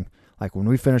paying, like, when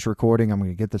we finish recording, I'm going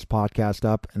to get this podcast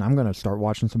up, and I'm going to start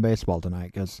watching some baseball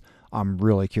tonight because I'm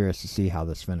really curious to see how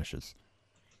this finishes.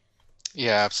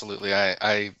 Yeah, absolutely.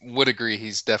 I would agree.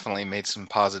 He's definitely made some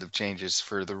positive changes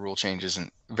for the rule changes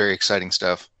and very exciting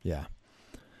stuff. Yeah.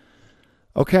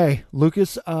 Okay,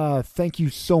 Lucas, thank you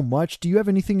so much. Do you have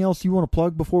anything else you want to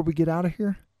plug before we get out of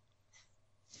here?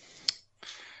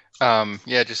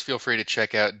 Yeah, just feel free to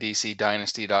check out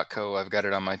dcdynasty.co. I've got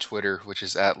it on my Twitter, which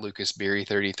is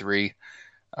 @LucasBeery33.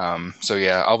 So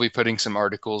yeah, I'll be putting some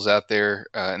articles out there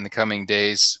in the coming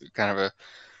days, kind of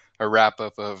a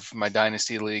wrap-up of my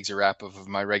Dynasty leagues, a wrap-up of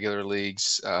my regular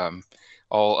leagues.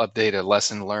 I'll update a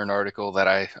lesson learned article that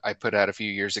I put out a few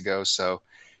years ago. So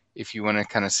if you want to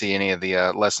kind of see any of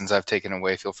the lessons I've taken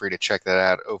away, feel free to check that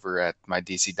out over at my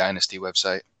DC Dynasty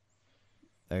website.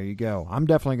 There you go. I'm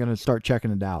definitely going to start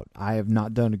checking it out. I have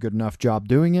not done a good enough job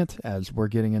doing it. As we're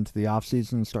getting into the off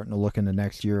season, starting to look into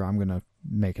next year, I'm going to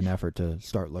make an effort to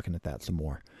start looking at that some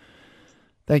more.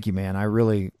 Thank you, man.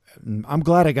 I'm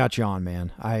glad I got you on,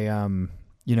 man.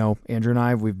 Andrew and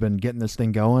I, we've been getting this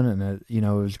thing going, and it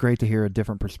was great to hear a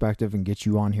different perspective and get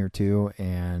you on here too.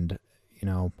 And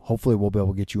hopefully we'll be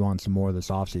able to get you on some more this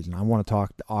offseason. I want to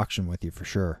talk the auction with you for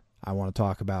sure. I want to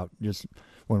talk about just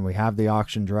when we have the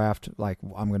auction draft, like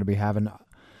I'm going to be having.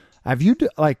 I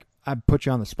put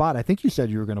you on the spot. I think you said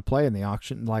you were going to play in the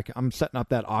auction. Like, I'm setting up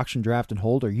that auction draft and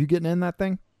hold. Are you getting in that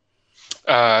thing?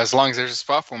 As long as there's a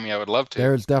spot for me, I would love to.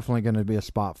 There's definitely going to be a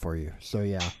spot for you. So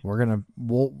yeah,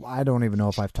 I don't even know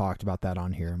if I've talked about that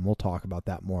on here, and we'll talk about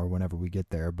that more whenever we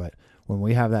get there. But when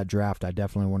we have that draft, I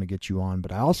definitely want to get you on.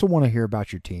 But I also want to hear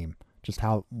about your team, just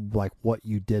how, like, what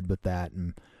you did with that,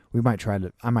 and I might try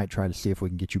to see if we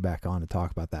can get you back on to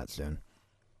talk about that soon.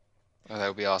 Oh, that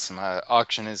would be awesome.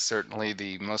 Auction is certainly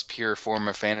the most pure form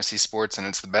of fantasy sports, and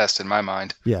it's the best in my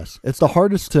mind. Yes, it's the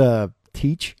hardest to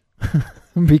teach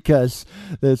because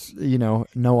there's,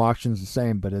 no auction's the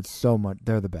same, but it's so much.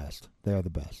 They're the best. They are the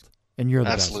best, and you're the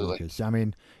Absolutely. best, Lucas. I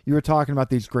mean, you were talking about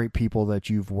these great people that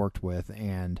you've worked with,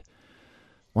 and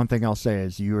one thing I'll say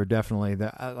is you are definitely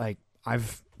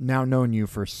I've now known you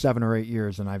for 7 or 8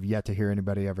 years, and I've yet to hear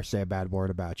anybody ever say a bad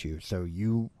word about you. So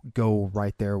you go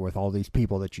right there with all these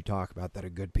people that you talk about that are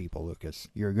good people, Lucas.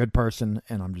 You're a good person,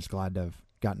 and I'm just glad to have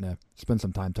gotten to spend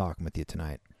some time talking with you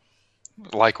tonight.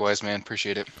 Likewise, man.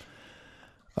 Appreciate it.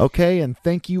 Okay, and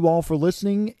thank you all for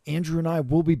listening. Andrew and I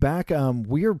will be back.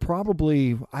 We are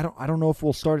probably, I don't know if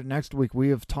we'll start it next week. We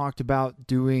have talked about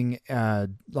doing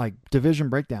division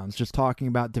breakdowns, just talking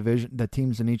about the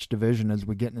teams in each division as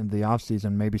we get into the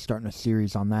offseason, maybe starting a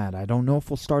series on that. I don't know if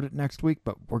we'll start it next week,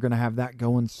 but we're going to have that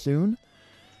going soon.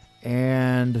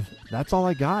 And that's all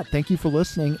I got. Thank you for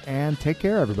listening, and take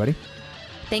care, everybody.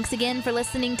 Thanks again for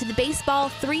listening to the Baseball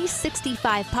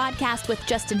 365 podcast with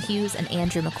Justin Hughes and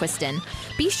Andrew McQuiston.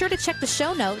 Be sure to check the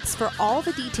show notes for all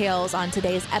the details on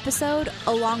today's episode,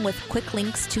 along with quick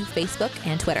links to Facebook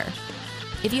and Twitter.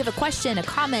 If you have a question, a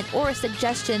comment, or a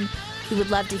suggestion, we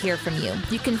would love to hear from you.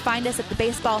 You can find us at the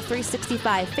Baseball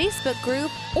 365 Facebook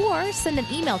group or send an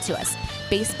email to us,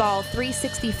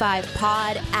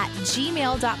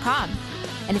 baseball365pod@gmail.com.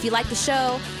 And if you like the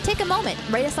show, take a moment,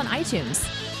 rate us on iTunes.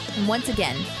 And once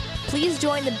again, please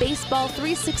join the Baseball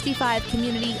 365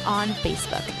 community on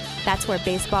Facebook. That's where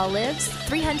baseball lives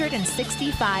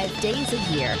 365 days a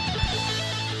year.